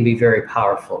 it can be very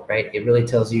powerful, right? It really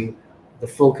tells you the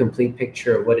full, complete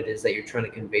picture of what it is that you're trying to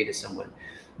convey to someone.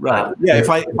 Right. Yeah. If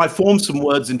I form some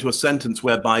words into a sentence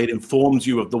whereby it informs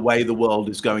you of the way the world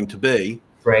is going to be,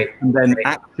 right, and then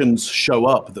actions show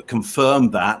up that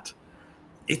confirm that,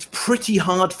 it's pretty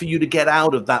hard for you to get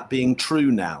out of that being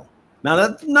true now.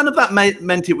 Now, none of that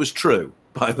meant it was true,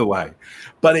 by the way,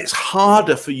 but it's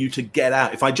harder for you to get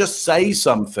out. If I just say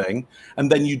something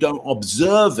and then you don't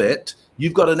observe it,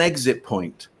 you've got an exit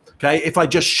point. Okay. If I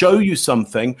just show you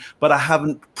something, but I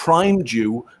haven't primed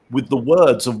you with the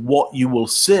words of what you will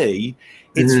see,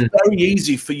 it's very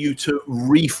easy for you to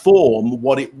reform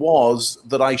what it was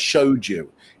that I showed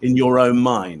you in your own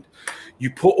mind. You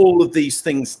put all of these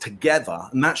things together,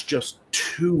 and that's just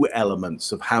two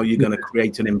elements of how you're going to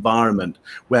create an environment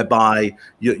whereby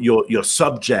your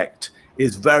subject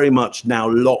is very much now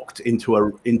locked into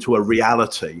a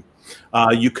reality.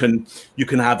 You can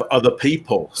have other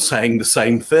people saying the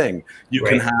same thing. You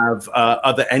can have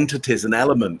other entities and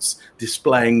elements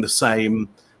displaying the same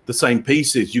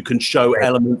pieces. You can show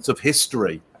elements of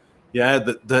history,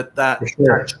 that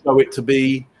show it to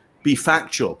be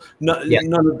factual.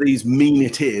 None of these mean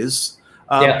it is.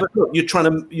 But look, you're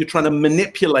trying to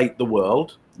manipulate the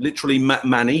world. Literally,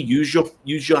 Manny, use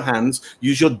your hands,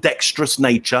 use your dexterous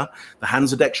nature. The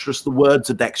hands are dexterous, the words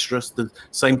are dexterous. The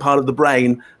same part of the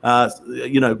brain,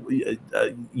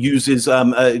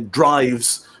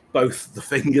 drives both the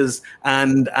fingers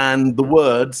and the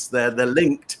words. They're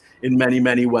linked in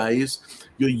many ways.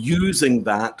 You're using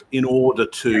that in order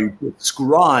to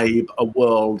describe a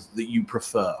world that you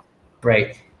prefer.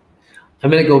 Right. I'm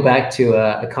going to go back to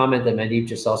a comment that Mandeep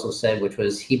just also said, which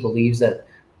was he believes that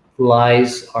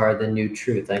lies are the new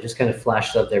truth. I just kind of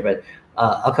flashed up there, but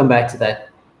I'll come back to that.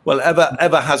 Well,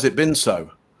 ever has it been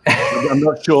so? I'm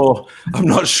not sure. I'm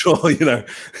not sure.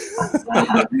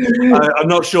 I'm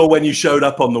not sure when you showed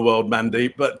up on the world,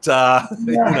 Mandeep. But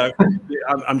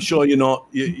I'm sure you're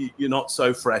not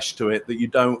so fresh to it that you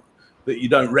don't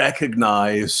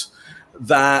recognize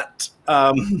that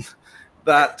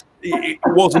that it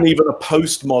wasn't even a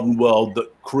postmodern world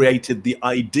that created the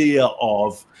idea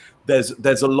of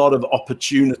there's a lot of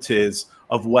opportunities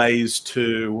of ways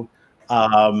to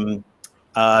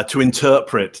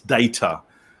interpret data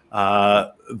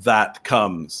that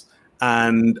comes,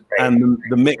 and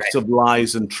the mix of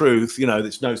lies and truth.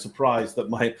 It's no surprise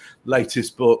that my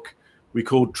latest book we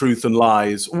called Truth and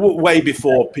Lies, way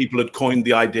before people had coined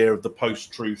the idea of the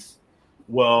post-truth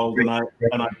world, and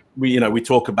we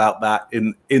talk about that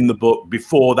in the book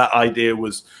before that idea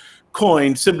was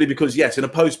coined, simply because yes, in a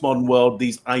postmodern world,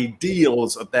 these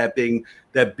ideals of there being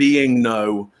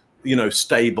no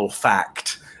stable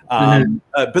fact,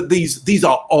 but these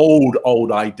are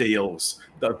old ideals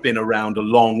that have been around a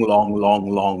long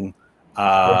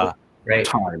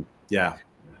time.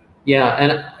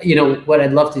 And what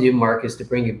I'd love to do, Mark, is to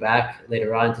bring you back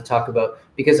later on to talk about,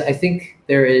 because I think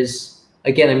there is,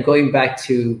 again, I'm going back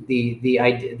to the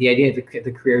idea of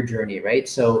the career journey, right?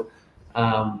 So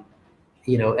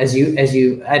as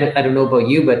you I don't know about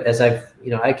you, but as I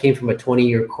came from a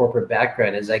 20-year corporate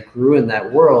background. As I grew in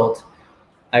that world,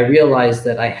 I realized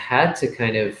that I had to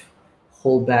kind of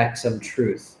hold back some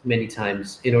truth many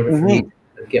times in order for me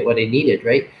to get what I needed,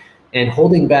 right? And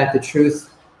holding back the truth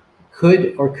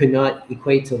could or could not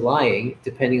equate to lying,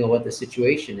 depending on what the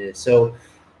situation is. So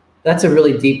that's a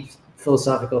really deep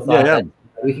philosophical thought. That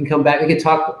we can come back. We can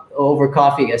talk over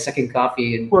coffee, a second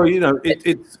coffee. And well,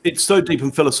 it's so deep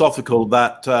and philosophical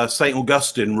that St.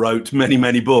 Augustine wrote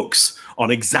many books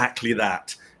on exactly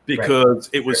that, because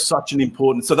it was such an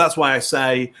important. So that's why I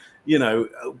say,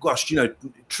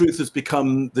 truth has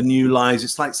become the new lies.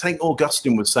 It's like St.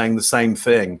 Augustine was saying the same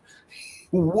thing.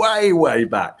 way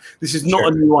back. This is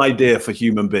not a new idea for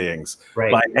human beings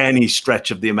by any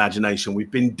stretch of the imagination.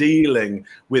 We've been dealing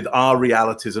with our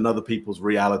realities and other people's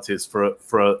realities for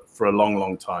a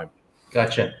long time.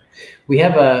 Gotcha. We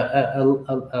have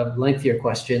a lengthier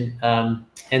question, and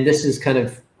this is kind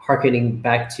of harkening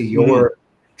back to your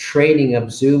training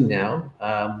of Zoom now,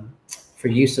 for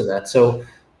use of that. So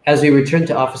as we return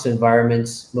to office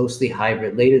environments, mostly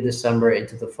hybrid, later this summer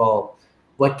into the fall,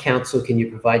 what counsel can you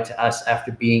provide to us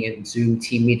after being in Zoom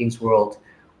team meetings world,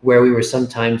 where we were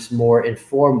sometimes more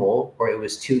informal, or it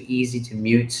was too easy to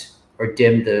mute or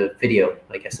dim the video?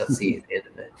 I guess that's the end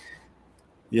of it.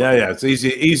 Yeah, it's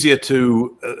easier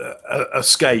to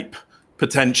escape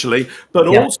potentially, but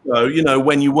also, you know,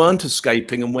 when you weren't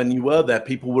escaping and when you were there,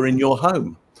 people were in your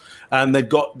home, and they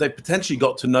potentially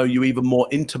got to know you even more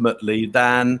intimately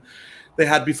than they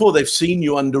had before. They've seen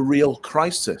you under real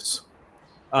crisis.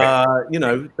 You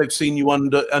know, they've seen you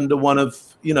under one of,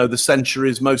 you know, the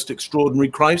century's most extraordinary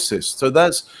crisis.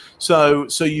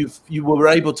 So you were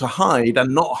able to hide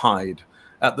and not hide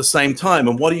at the same time.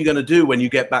 And what are you going to do when you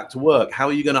get back to work? How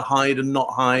are you going to hide and not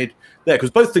hide there? Because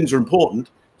both things are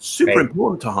important. Super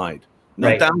important to hide.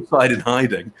 No downside in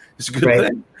hiding. It's a good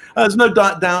thing. There's no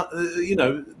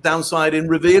downside in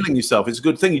revealing yourself. It's a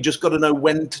good thing. You just got to know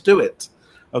when to do it.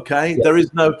 Okay. There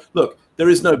is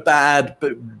no bad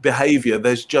behavior.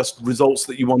 There's just results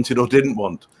that you wanted or didn't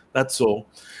want. That's all.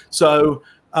 So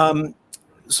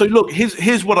look,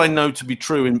 here's what I know to be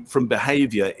true from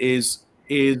behavior is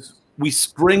we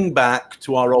spring back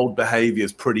to our old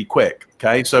behaviors pretty quick.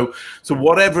 Okay. So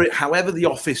however the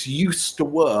office used to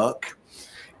work,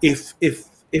 if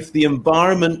the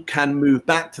environment can move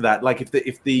back to that, like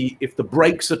if the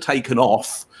brakes are taken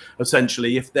off,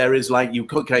 essentially, if there is like you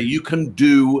can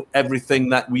do everything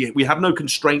that we have no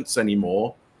constraints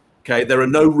anymore. Okay, there are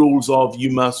no rules of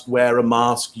you must wear a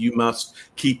mask, you must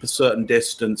keep a certain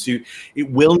distance.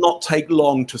 It will not take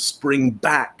long to spring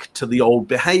back to the old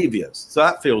behaviors. So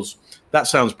that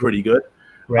sounds pretty good.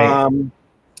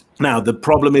 Now the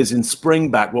problem is in spring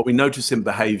back, what we notice in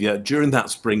behavior during that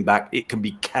spring back, it can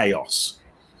be chaos.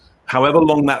 However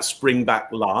long that spring back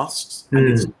lasts, and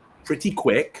it's pretty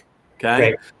quick.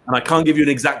 Okay. And I can't give you an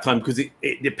exact time because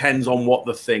it depends on what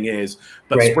the thing is.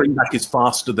 But spring back is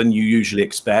faster than you usually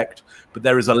expect. But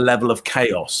there is a level of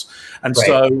chaos. And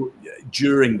so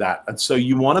during that, and so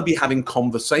you want to be having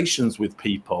conversations with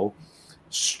people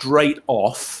straight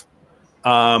off,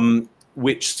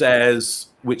 which says,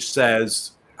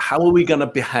 how are we going to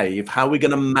behave? How are we going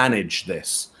to manage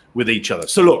this with each other?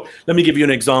 So look, let me give you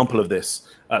an example of this,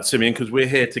 Simeon, because we're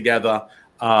here together.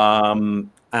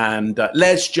 And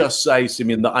let's just say,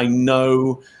 Simeon, that I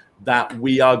know that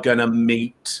we are going to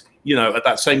meet, you know, at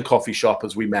that same coffee shop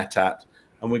as we met at,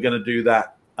 and we're going to do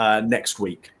that next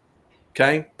week.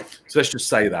 Okay, so let's just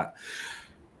say that.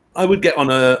 I would get on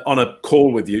a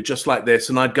call with you just like this,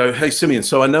 and I'd go, hey, Simeon,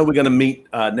 so I know we're going to meet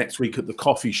next week at the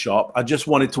coffee shop. I just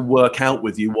wanted to work out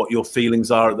with you what your feelings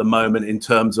are at the moment in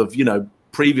terms of, you know,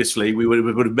 previously we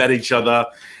would have met each other,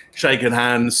 shaken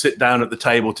hands, sit down at the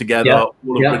table together.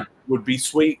 Would be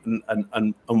sweet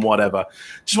and whatever.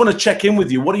 Just want to check in with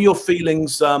you. What are your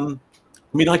feelings? I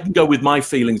mean, I can go with my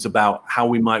feelings about how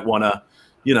we might want to,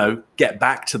 you know, get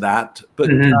back to that. But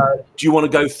do you want to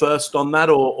go first on that,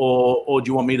 or do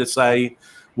you want me to say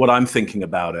what I'm thinking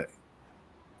about it?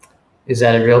 Is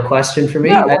that a real question for me?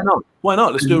 Yeah, why not? Why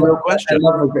not? Let's do a real question. I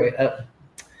love a great.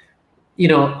 You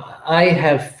know, I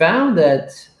have found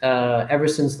that ever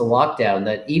since the lockdown,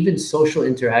 that even social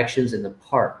interactions in the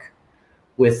park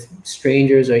with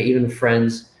strangers or even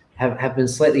friends have been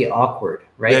slightly awkward,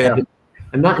 right?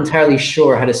 I'm not entirely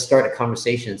sure how to start a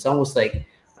conversation. It's almost like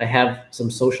I have some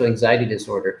social anxiety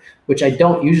disorder, which I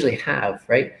don't usually have,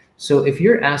 right? So if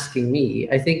you're asking me,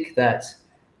 I think that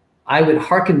I would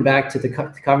hearken back to the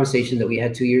conversation that we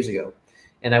had 2 years ago,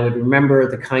 and I would remember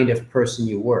the kind of person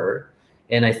you were.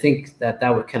 And I think that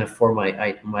would kind of form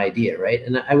my idea, right?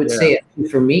 And I would say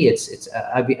for me,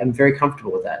 I'm very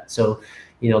comfortable with that. So,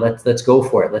 you know, let's go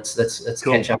for it. Let's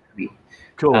catch up with me.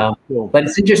 Cool. But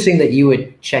it's interesting that you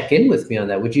would check in with me on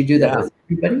that. Would you do that with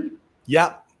everybody?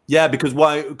 Yeah. Because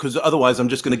why? Because otherwise, I'm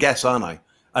just going to guess, aren't I?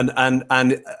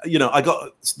 And you know, I got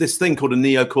this thing called a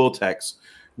neocortex,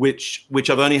 which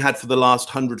I've only had for the last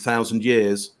 200,000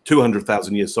 years,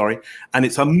 sorry, and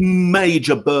it's a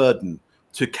major burden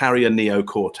to carry a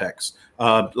neocortex.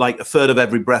 Like a third of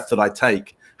every breath that I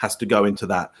take has to go into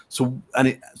that. So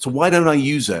why don't I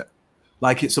use it?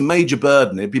 Like it's a major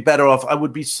burden. It'd be better off. I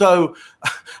would be so,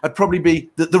 I'd probably be,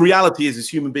 the reality is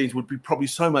human beings would be probably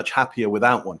so much happier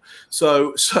without one.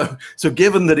 So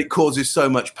given that it causes so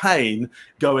much pain,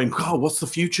 going, God, what's the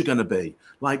future going to be?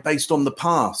 Like based on the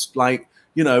past, like,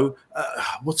 you know,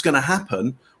 what's going to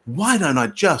happen? Why don't I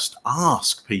just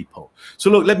ask people? So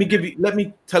look, let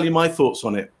me tell you my thoughts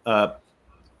on it,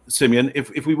 Simeon.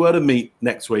 If we were to meet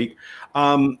next week,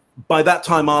 by that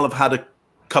time I'll have had a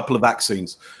couple of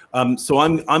vaccines. So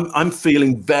I'm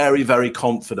feeling very, very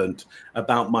confident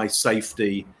about my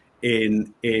safety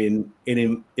in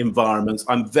environments.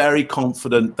 I'm very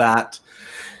confident that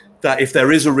if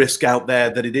there is a risk out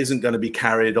there, that it isn't going to be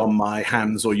carried on my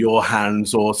hands or your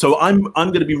hands, or so I'm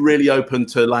going to be really open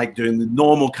to like doing the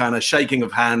normal kind of shaking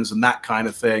of hands and that kind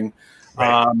of thing.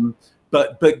 Right.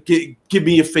 But give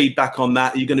me your feedback on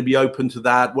that. Are you going to be open to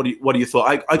that? What are your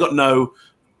thoughts? I got no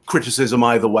criticism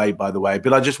either way, by the way,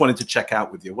 but I just wanted to check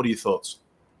out with you. What are your thoughts?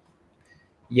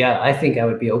 Yeah, I think I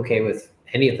would be okay with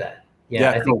any of that. Yeah,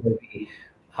 I think it would be,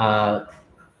 I'm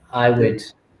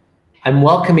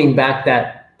welcoming back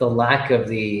the lack of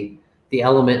the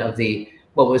element of the,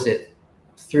 what was it,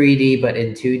 3D but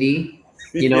in 2D.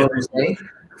 You know what I'm saying?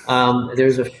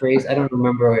 There's a phrase, I don't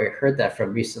remember where I heard that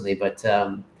from recently, but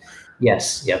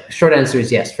yes, yeah. Short answer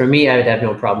is yes. For me, I would have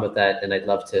no problem with that, and I'd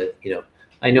love to. You know,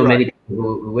 I know many people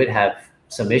who would have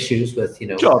some issues with. You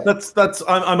know, sure,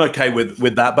 I'm okay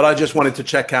with that, but I just wanted to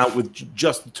check out with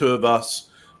just the two of us.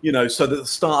 You know, so that the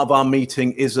start of our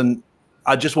meeting isn't.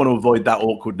 I just want to avoid that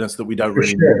awkwardness that we don't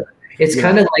really. Know. It's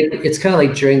kind of like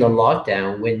during the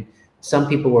lockdown when some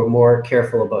people were more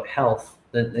careful about health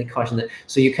than they cautioned that.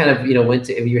 So you kind of went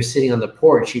to, if you're sitting on the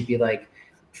porch, you'd be like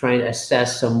trying to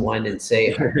assess someone and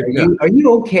say, are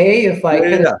you okay if I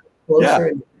kind of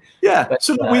closer? Yeah. But,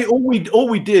 so all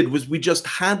we did was we just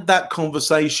had that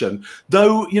conversation.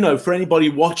 Though, for anybody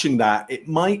watching that, it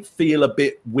might feel a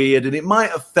bit weird, and it might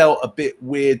have felt a bit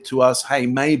weird to us. Hey,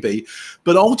 maybe.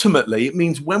 But ultimately, it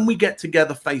means when we get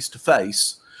together face to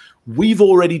face, we've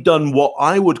already done what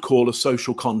I would call a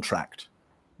social contract.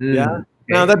 Yeah. Okay.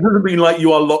 Now, that doesn't mean like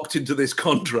you are locked into this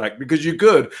contract, because you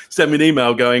could send me an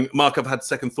email going, Mark, I've had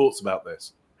second thoughts about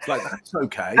this. It's like, that's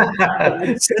okay.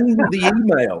 Send me the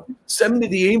email. Send me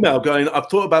the email going, I've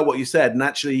thought about what you said, and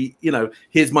actually,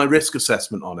 here's my risk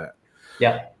assessment on it.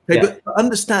 Yeah. Okay, yeah. But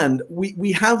understand,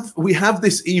 we have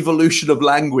this evolution of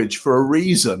language for a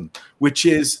reason, which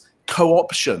is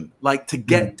co-option, like to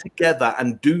get together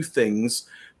and do things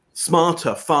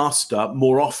smarter, faster,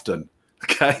 more often.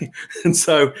 Okay. And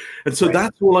so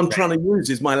that's all I'm trying to use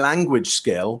is my language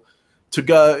skill to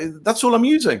go. That's all I'm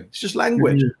using. It's just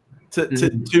language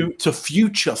to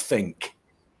future think.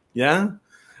 Yeah.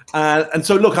 And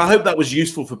so look, I hope that was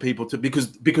useful for people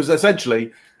because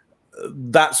essentially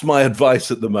that's my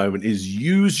advice at the moment is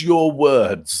use your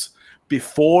words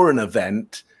before an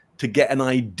event to get an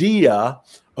idea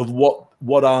of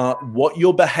what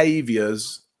your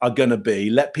behaviors are going to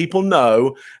be. Let people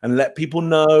know, and let people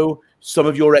know some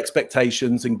of your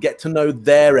expectations and get to know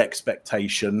their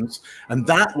expectations. And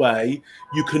that way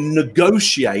you can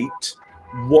negotiate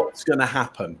what's going to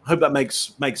happen. I hope that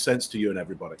makes sense to you and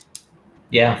everybody.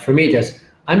 Yeah, for me it does.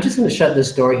 I'm just going to shut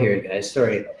this door here, guys.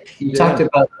 Sorry. You talked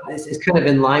about this. It's kind of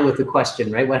in line with the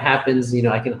question, right? What happens,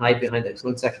 I can hide behind this.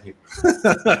 1 second here.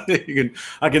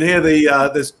 I can hear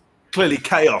there's clearly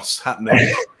chaos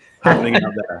happening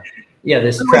out there. Yeah,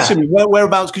 there's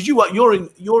whereabouts? Because are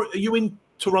you in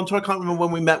Toronto? I can't remember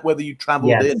when we met, whether you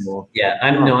traveled in or. Yeah,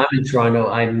 I'm in Toronto.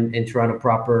 I'm in Toronto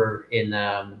proper in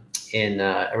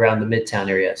around the Midtown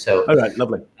area. So. All right,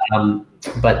 lovely.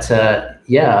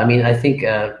 Yeah, I mean, I think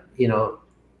great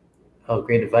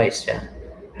advice. Yeah.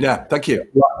 Yeah, thank you.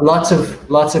 Lots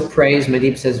of praise.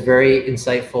 Mandeep says very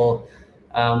insightful.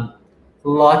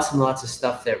 Lots and lots of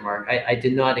stuff there, Mark. I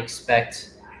did not expect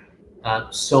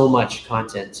so much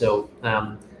content. So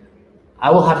I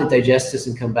will have to digest this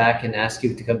and come back and ask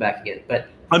you to come back again. But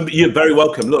you're very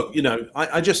welcome. Look,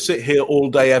 I just sit here all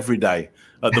day, every day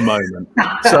at the moment.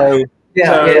 So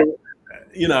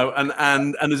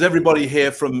and as everybody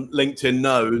here from LinkedIn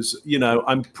knows,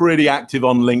 I'm pretty active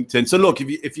on LinkedIn. So look,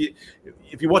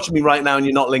 if you're watching me right now and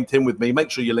you're not linked in with me,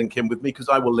 make sure you link in with me, because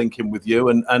I will link in with you.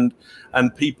 And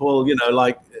people,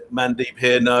 like Mandeep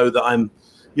here know that I'm,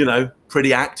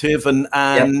 pretty active and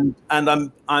I'm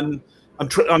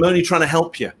only trying to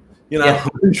help you.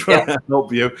 I'm trying to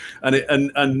help you,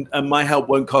 and my help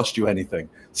won't cost you anything.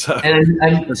 So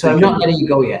I'm not letting you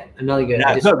go yet. I'm not letting you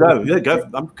go. Yeah, go.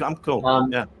 I'm cool.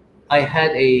 I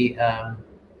had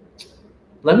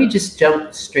let me just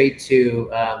jump straight to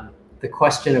the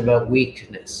question about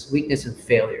weakness and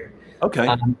failure.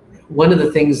 Okay. one of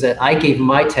the things that I gave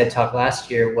my TED Talk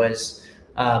last year was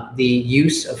the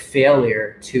use of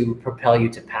failure to propel you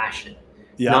to passion,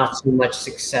 not so much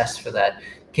success for that.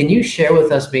 Can you share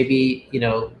with us maybe,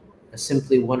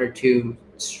 simply one or two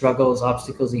struggles,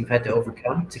 obstacles that you've had to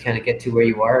overcome to kind of get to where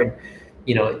you are? And,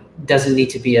 it doesn't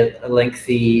need to be a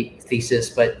lengthy thesis,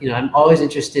 but, I'm always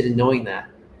interested in knowing that.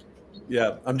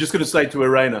 Yeah, I'm just going to say to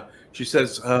Irena, she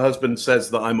says her husband says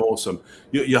that I'm awesome.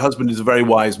 Your husband is a very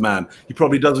wise man. He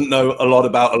probably doesn't know a lot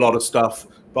about a lot of stuff,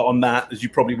 but on that, as you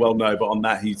probably well know, but on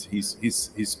that, he's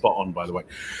spot on, by the way.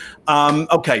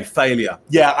 Okay, failure.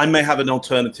 Yeah, I may have an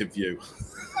alternative view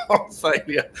on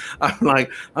failure.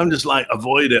 I'm just like,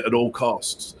 avoid it at all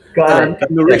costs. And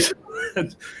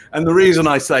the reason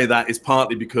I say that is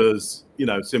partly because,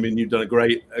 Simeon, you've done a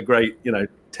great,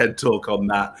 TED talk on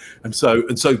that, and so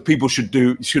people should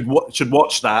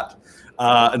watch that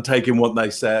and take in what they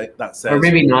say. That says, or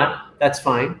maybe not. That's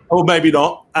fine. Or maybe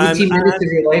not. And take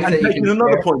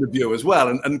another point of view as well,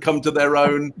 and come to their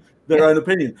own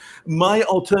opinion. My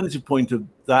alternative point of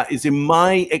that is, in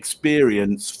my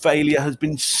experience, failure has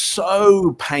been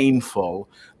so painful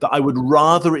that I would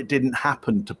rather it didn't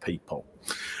happen to people.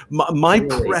 My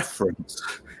really?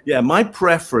 my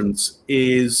preference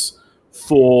is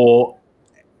for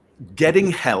getting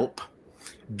help,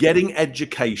 getting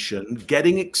education,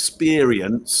 getting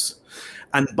experience,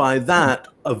 and by that,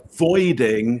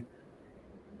 avoiding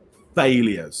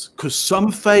failures. Because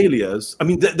some failures, I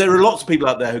mean, there are lots of people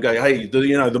out there who go, hey,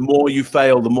 the more you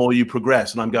fail, the more you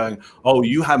progress. And I'm going, oh,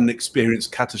 you haven't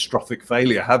experienced catastrophic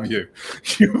failure, have you?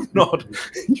 You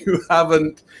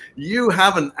haven't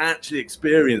actually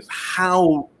experienced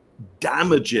how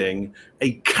damaging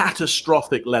a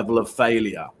catastrophic level of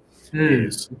failure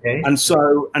is. Okay. And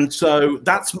so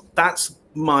that's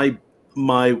my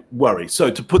worry. So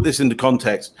to put this into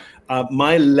context,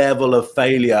 my level of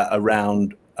failure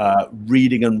around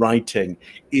reading and writing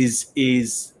is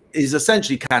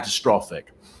essentially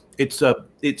catastrophic. It's a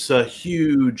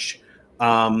huge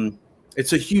kind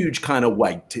of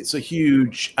weight. It's a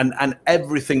huge, and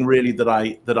everything really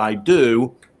that I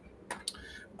do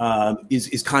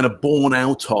is kind of born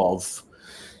out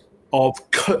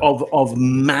of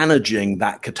managing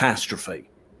that catastrophe,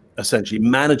 essentially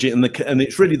managing, and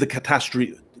it's really the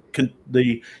catastrophe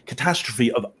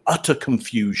of utter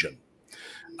confusion.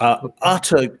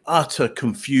 Utter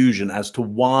confusion as to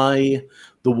why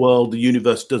the world, the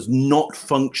universe, does not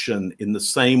function in the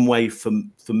same way for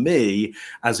me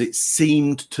as it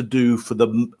seemed to do for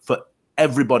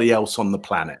everybody else on the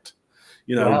planet.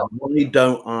 Wow.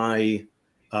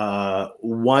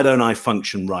 Why don't I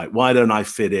function right? Why don't I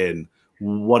fit in?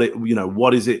 What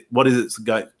is it?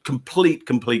 Complete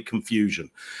confusion.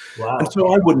 Wow. And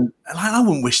so I wouldn't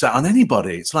wish that on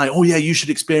anybody. It's like, oh yeah, you should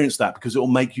experience that because it will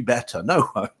make you better. No,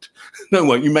 it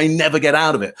won't. You may never get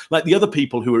out of it. Like the other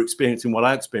people who are experiencing what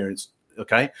I experienced.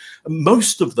 Okay,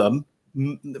 most of them,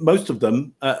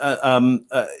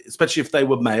 especially if they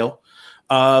were male,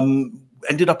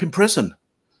 ended up in prison.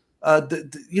 Or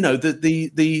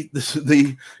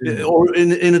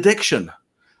in addiction.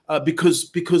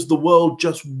 Because the world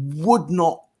just would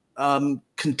not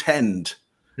contend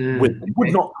with,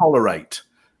 would not tolerate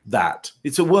that.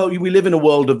 It's a world, we live in a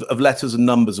world of letters and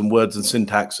numbers and words and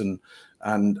syntax, and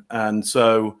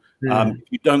so if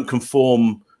you don't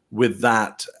conform with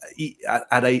that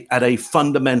at a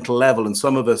fundamental level, and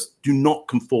some of us do not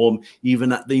conform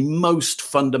even at the most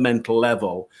fundamental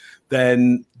level,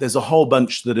 then there's a whole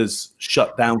bunch that is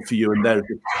shut down for you, and there's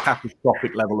a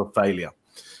catastrophic level of failure.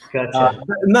 Gotcha.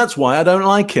 And that's why I don't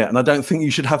like it, and I don't think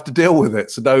you should have to deal with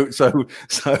it. So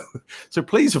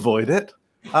please avoid it.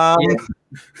 Anyway,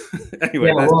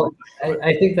 yeah. Well,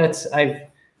 I think that's I've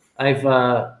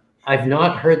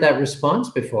not heard that response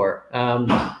before.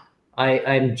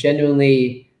 I'm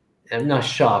genuinely, I'm not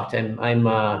shocked.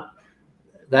 I'm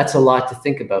that's a lot to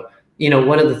think about.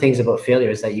 One of the things about failure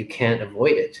is that you can't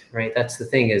avoid it, right? That's the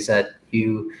thing, is that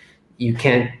you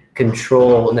can't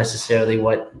control necessarily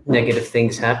what negative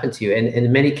things happen to you. And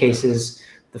in many cases,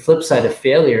 the flip side of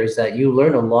failure is that you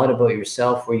learn a lot about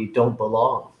yourself where you don't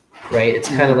belong, right? It's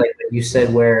kind of like what you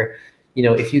said, where,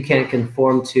 if you can't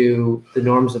conform to the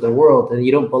norms of the world, then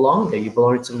you don't belong there, you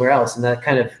belong somewhere else. And that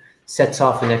kind of sets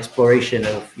off an exploration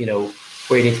of,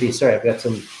 where you need to be. Sorry, I've got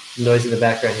some noise in the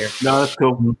background here. No, that's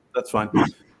cool. That's fine.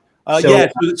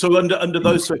 So under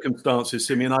those circumstances,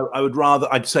 Simeon,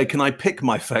 I'd say, can I pick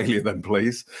my failure then,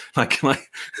 please? Like, can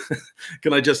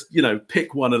I just,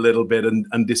 pick one a little bit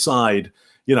and decide,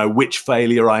 which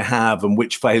failure I have and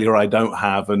which failure I don't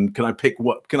have, and can I pick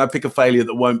a failure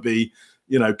that won't be,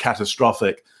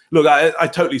 catastrophic? Look, I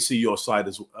totally see your side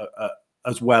as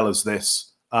well as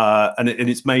this. and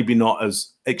it's maybe not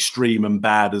as extreme and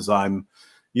bad as I'm,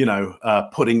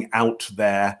 putting out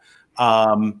there.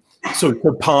 So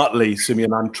partly,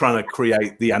 Simeon, I'm trying to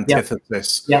create the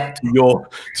antithesis to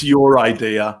your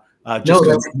idea, just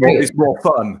because it's more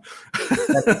fun.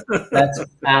 That's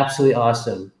absolutely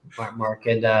awesome, Mark.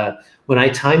 And when I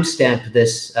timestamp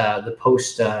this, the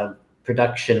post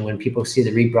production, when people see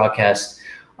the rebroadcast,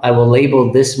 I will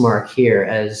label this mark here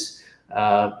as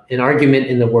an argument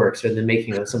in the works, or the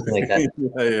making of something like that.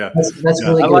 That's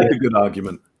really good. I like a good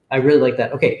argument. I really like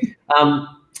that. Okay.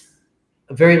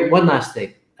 One last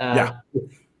thing.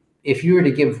 If you were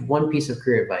to give one piece of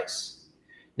career advice,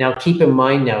 now keep in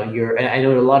mind, I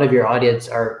know a lot of your audience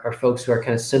are folks who are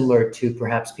kind of similar to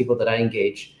perhaps people that I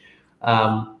engage.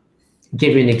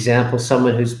 Give you an example: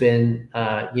 someone who's been,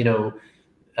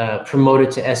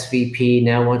 promoted to SVP,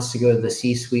 now wants to go to the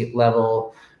C-suite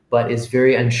level, but is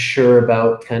very unsure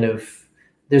about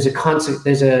there's a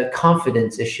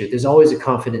confidence issue. There's always a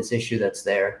confidence issue that's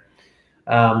there.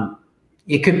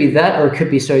 It could be that, or it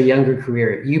could be sort of younger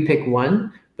career. You pick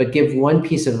one, but give one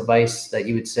piece of advice that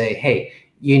you would say, hey,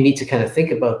 you need to kind of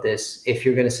think about this if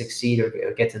you're going to succeed or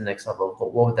get to the next level.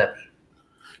 What would that be?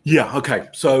 Yeah. Okay.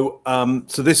 So,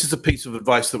 so this is a piece of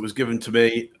advice that was given to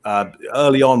me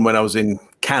early on when I was in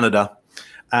Canada,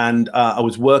 and I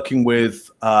was working with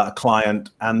a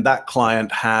client, and that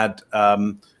client had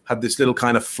this little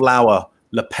kind of flower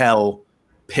lapel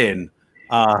pin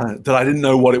that I didn't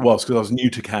know what it was because I was new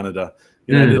to Canada.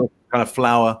 A little kind of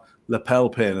flower lapel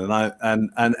pin,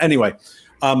 and anyway.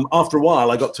 After a while,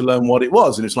 I got to learn what it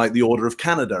was, and it's like the Order of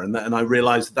Canada, and I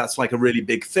realized that's like a really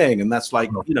big thing, and that's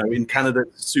like in Canada,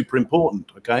 it's super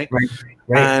important. Okay,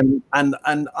 right.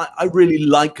 And I really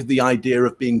like the idea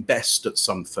of being best at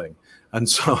something, and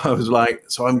so I was like,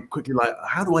 so I'm quickly like,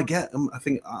 how do I get them? I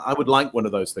think I would like one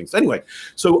of those things. Anyway,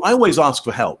 so I always ask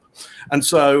for help, and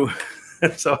so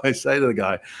I say to the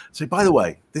guy, by the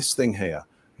way, this thing here.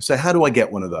 I say, how do I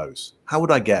get one of those? How would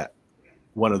I get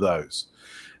one of those?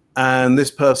 And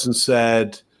this person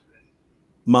said,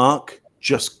 Mark,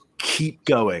 just keep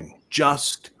going.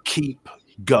 Just keep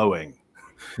going.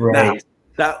 Right. Now,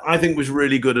 that I think was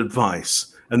really good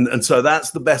advice. And so that's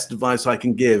the best advice I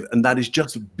can give. And that is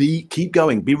just keep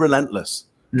going, be relentless.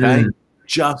 Okay.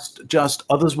 Just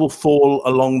others will fall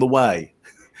along the way.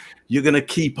 You're going to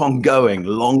keep on going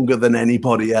longer than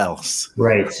anybody else.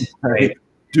 Right. Right.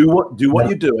 Do what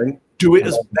you're doing. Do it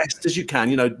as best as you can.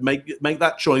 Make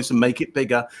that choice and make it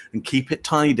bigger and keep it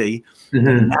tidy.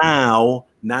 Now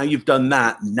you've done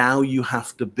that. Now you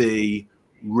have to be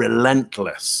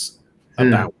relentless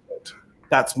about it.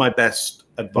 That's my best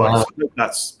advice. Wow. I hope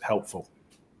that's helpful.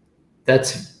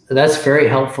 That's very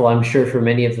helpful, I'm sure, for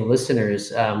many of the listeners.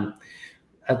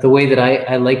 The way that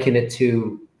I liken it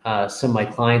to some of my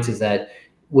clients is that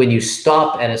when you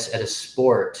stop at a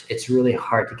sport, it's really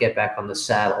hard to get back on the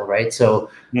saddle, right? So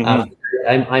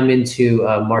I'm into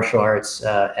martial arts,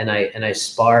 and I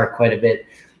spar quite a bit.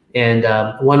 And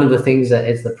one of the things that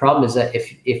is the problem is that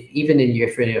if even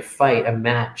if you're in a fight, a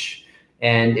match,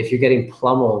 and if you're getting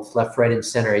pummeled left, right, and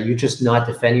center, and you're just not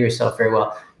defending yourself very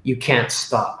well, you can't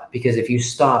stop, because if you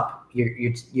stop,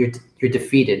 you're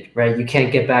defeated, right? You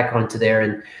can't get back onto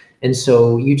there, and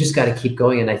so you just got to keep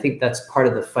going. And I think that's part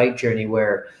of the fight journey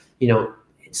where,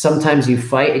 sometimes you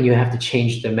fight and you have to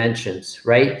change dimensions,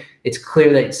 right? It's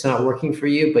clear that it's not working for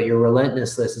you, but your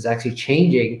relentlessness is actually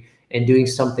changing and doing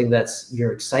something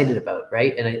you're excited about,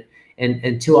 right?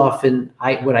 And too often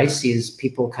what I see is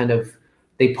people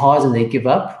they pause and they give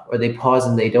up, or they pause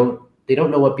and they don't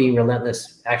know what being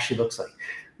relentless actually looks like.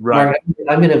 Right. Mark,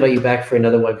 I'm going to invite you back for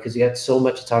another one because you got so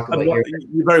much to talk about. You're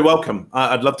very welcome.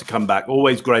 I'd love to come back.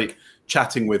 Always great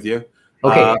chatting with you.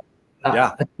 Okay.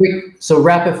 So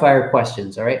rapid fire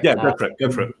questions. All right. Yeah, go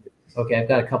for it. Okay, I've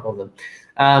got a couple of them.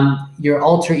 Your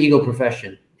alter ego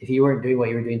profession. If you weren't doing what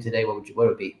you were doing today, what would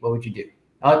it be? What would you do?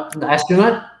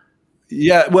 Astronaut?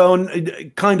 Yeah, well,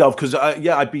 kind of, because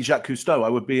I'd be Jacques Cousteau. I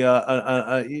would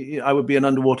be an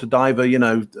underwater diver.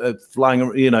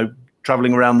 Flying.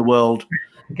 Traveling around the world.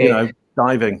 Okay.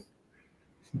 Diving.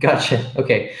 Gotcha.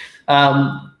 Okay.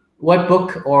 What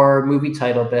book or movie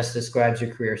title best describes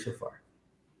your career so far?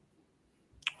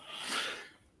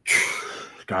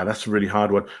 God, that's a really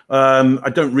hard one. I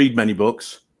don't read many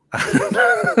books. You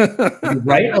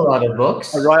write a lot of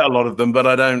books. I write a lot of them, but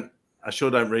I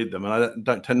sure don't read them, and I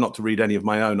don't tend not to read any of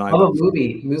my own either. How about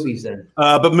movies then?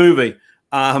 But movie.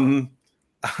 I'm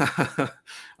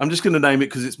just going to name it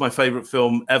because it's my favorite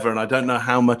film ever, and I don't know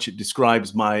how much it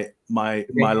describes my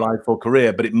life or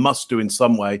career, but it must do in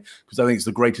some way, because I think it's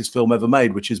the greatest film ever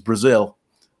made, which is Brazil.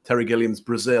 Terry Gilliam's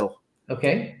Brazil.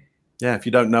 Okay. Yeah, if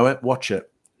you don't know it, watch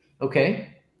it. Okay.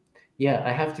 Yeah,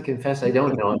 I have to confess I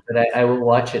don't know it, but I will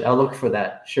watch it. I'll look for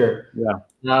that. Sure.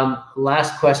 Yeah.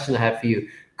 Last question I have for you.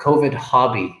 COVID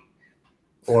hobby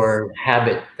or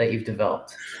habit that you've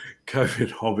developed? COVID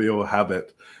hobby or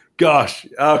habit? Gosh,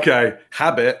 okay,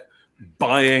 habit.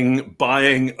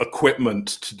 Buying equipment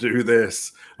to do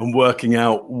this and working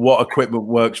out what equipment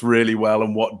works really well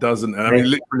and what doesn't. And I mean,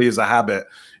 literally is a habit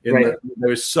in that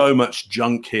there is so much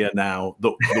junk here now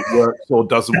that works or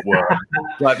doesn't work.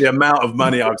 Like the amount of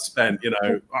money I've spent, you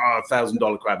know,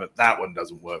 $1,000 equipment, that one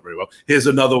doesn't work very well. Here's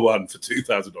another one for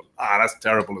 $2,000. That's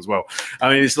terrible as well. I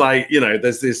mean, it's like, you know,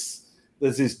 there's this,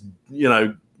 you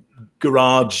know,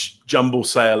 garage jumble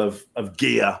sale of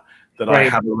gear that I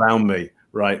have around me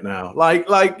right now. Like,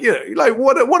 you know, like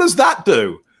what does that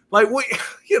do? Like, what,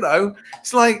 you know,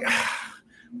 it's like,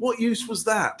 what use was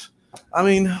that? I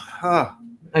mean, that,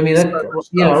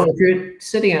 you know, if you're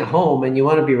sitting at home and you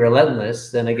want to be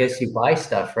relentless, then I guess you buy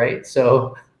stuff, right?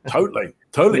 So totally,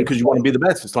 because you want to be the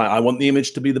best. It's like, I want the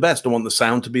image to be the best. I want the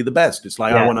sound to be the best. It's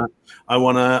like, I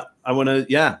want to,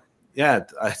 yeah.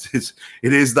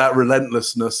 It is that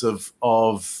relentlessness of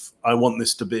I want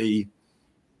this to be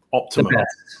optimum.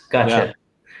 Gotcha. Yeah.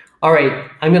 All right,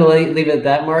 I'm going to leave it at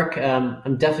that, Mark.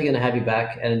 I'm definitely going to have you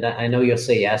back, and I know you'll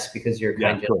say yes because you're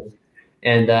kind gentleman.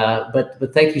 And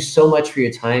but thank you so much for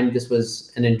your time. This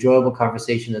was an enjoyable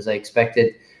conversation as I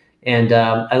expected, and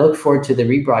I look forward to the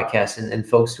rebroadcast and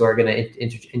folks who are going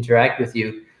to interact with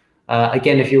you.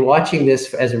 Again, if you're watching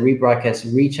this as a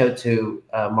rebroadcast, reach out to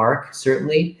Mark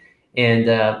certainly, and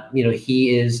you know,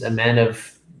 he is a man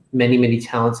of many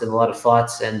talents and a lot of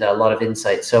thoughts and a lot of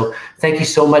insight. So thank you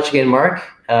so much again, Mark.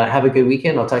 Have a good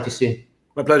weekend. I'll talk to you soon.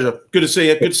 My pleasure. Good to see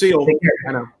you. Good to see you all. Take care.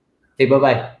 I know. Hey,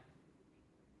 bye-bye.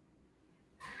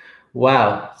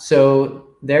 Wow. So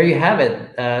there you have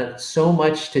it. So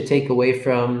much to take away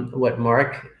from what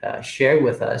Mark shared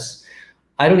with us.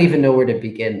 I don't even know where to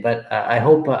begin, but I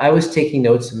hope I was taking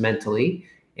notes mentally,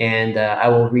 and I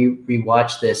will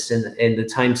rewatch this, and the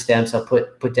timestamps I'll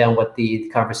put down what the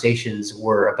conversations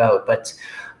were about. But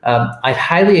I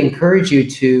highly encourage you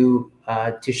to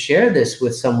share this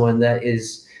with someone that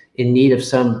is in need of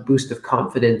some boost of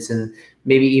confidence, and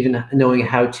maybe even knowing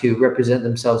how to represent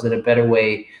themselves in a better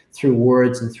way through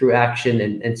words and through action,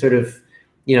 and sort of,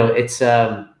 you know, it's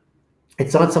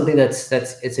not something it's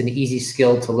an easy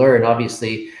skill to learn,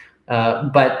 obviously,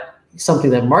 but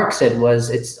something that Mark said was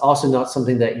it's also not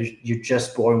something that you're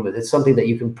just born with. It's something that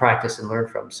you can practice and learn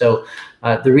from. So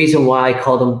the reason why I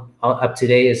called him up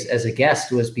today as a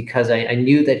guest was because I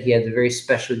knew that he had a very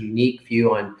special, unique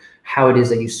view on how it is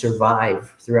that you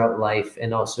survive throughout life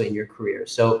and also in your career.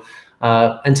 So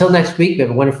until next week, we have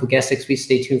a wonderful guest next week.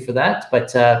 Stay tuned for that.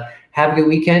 But have a good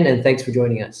weekend, and thanks for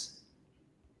joining us.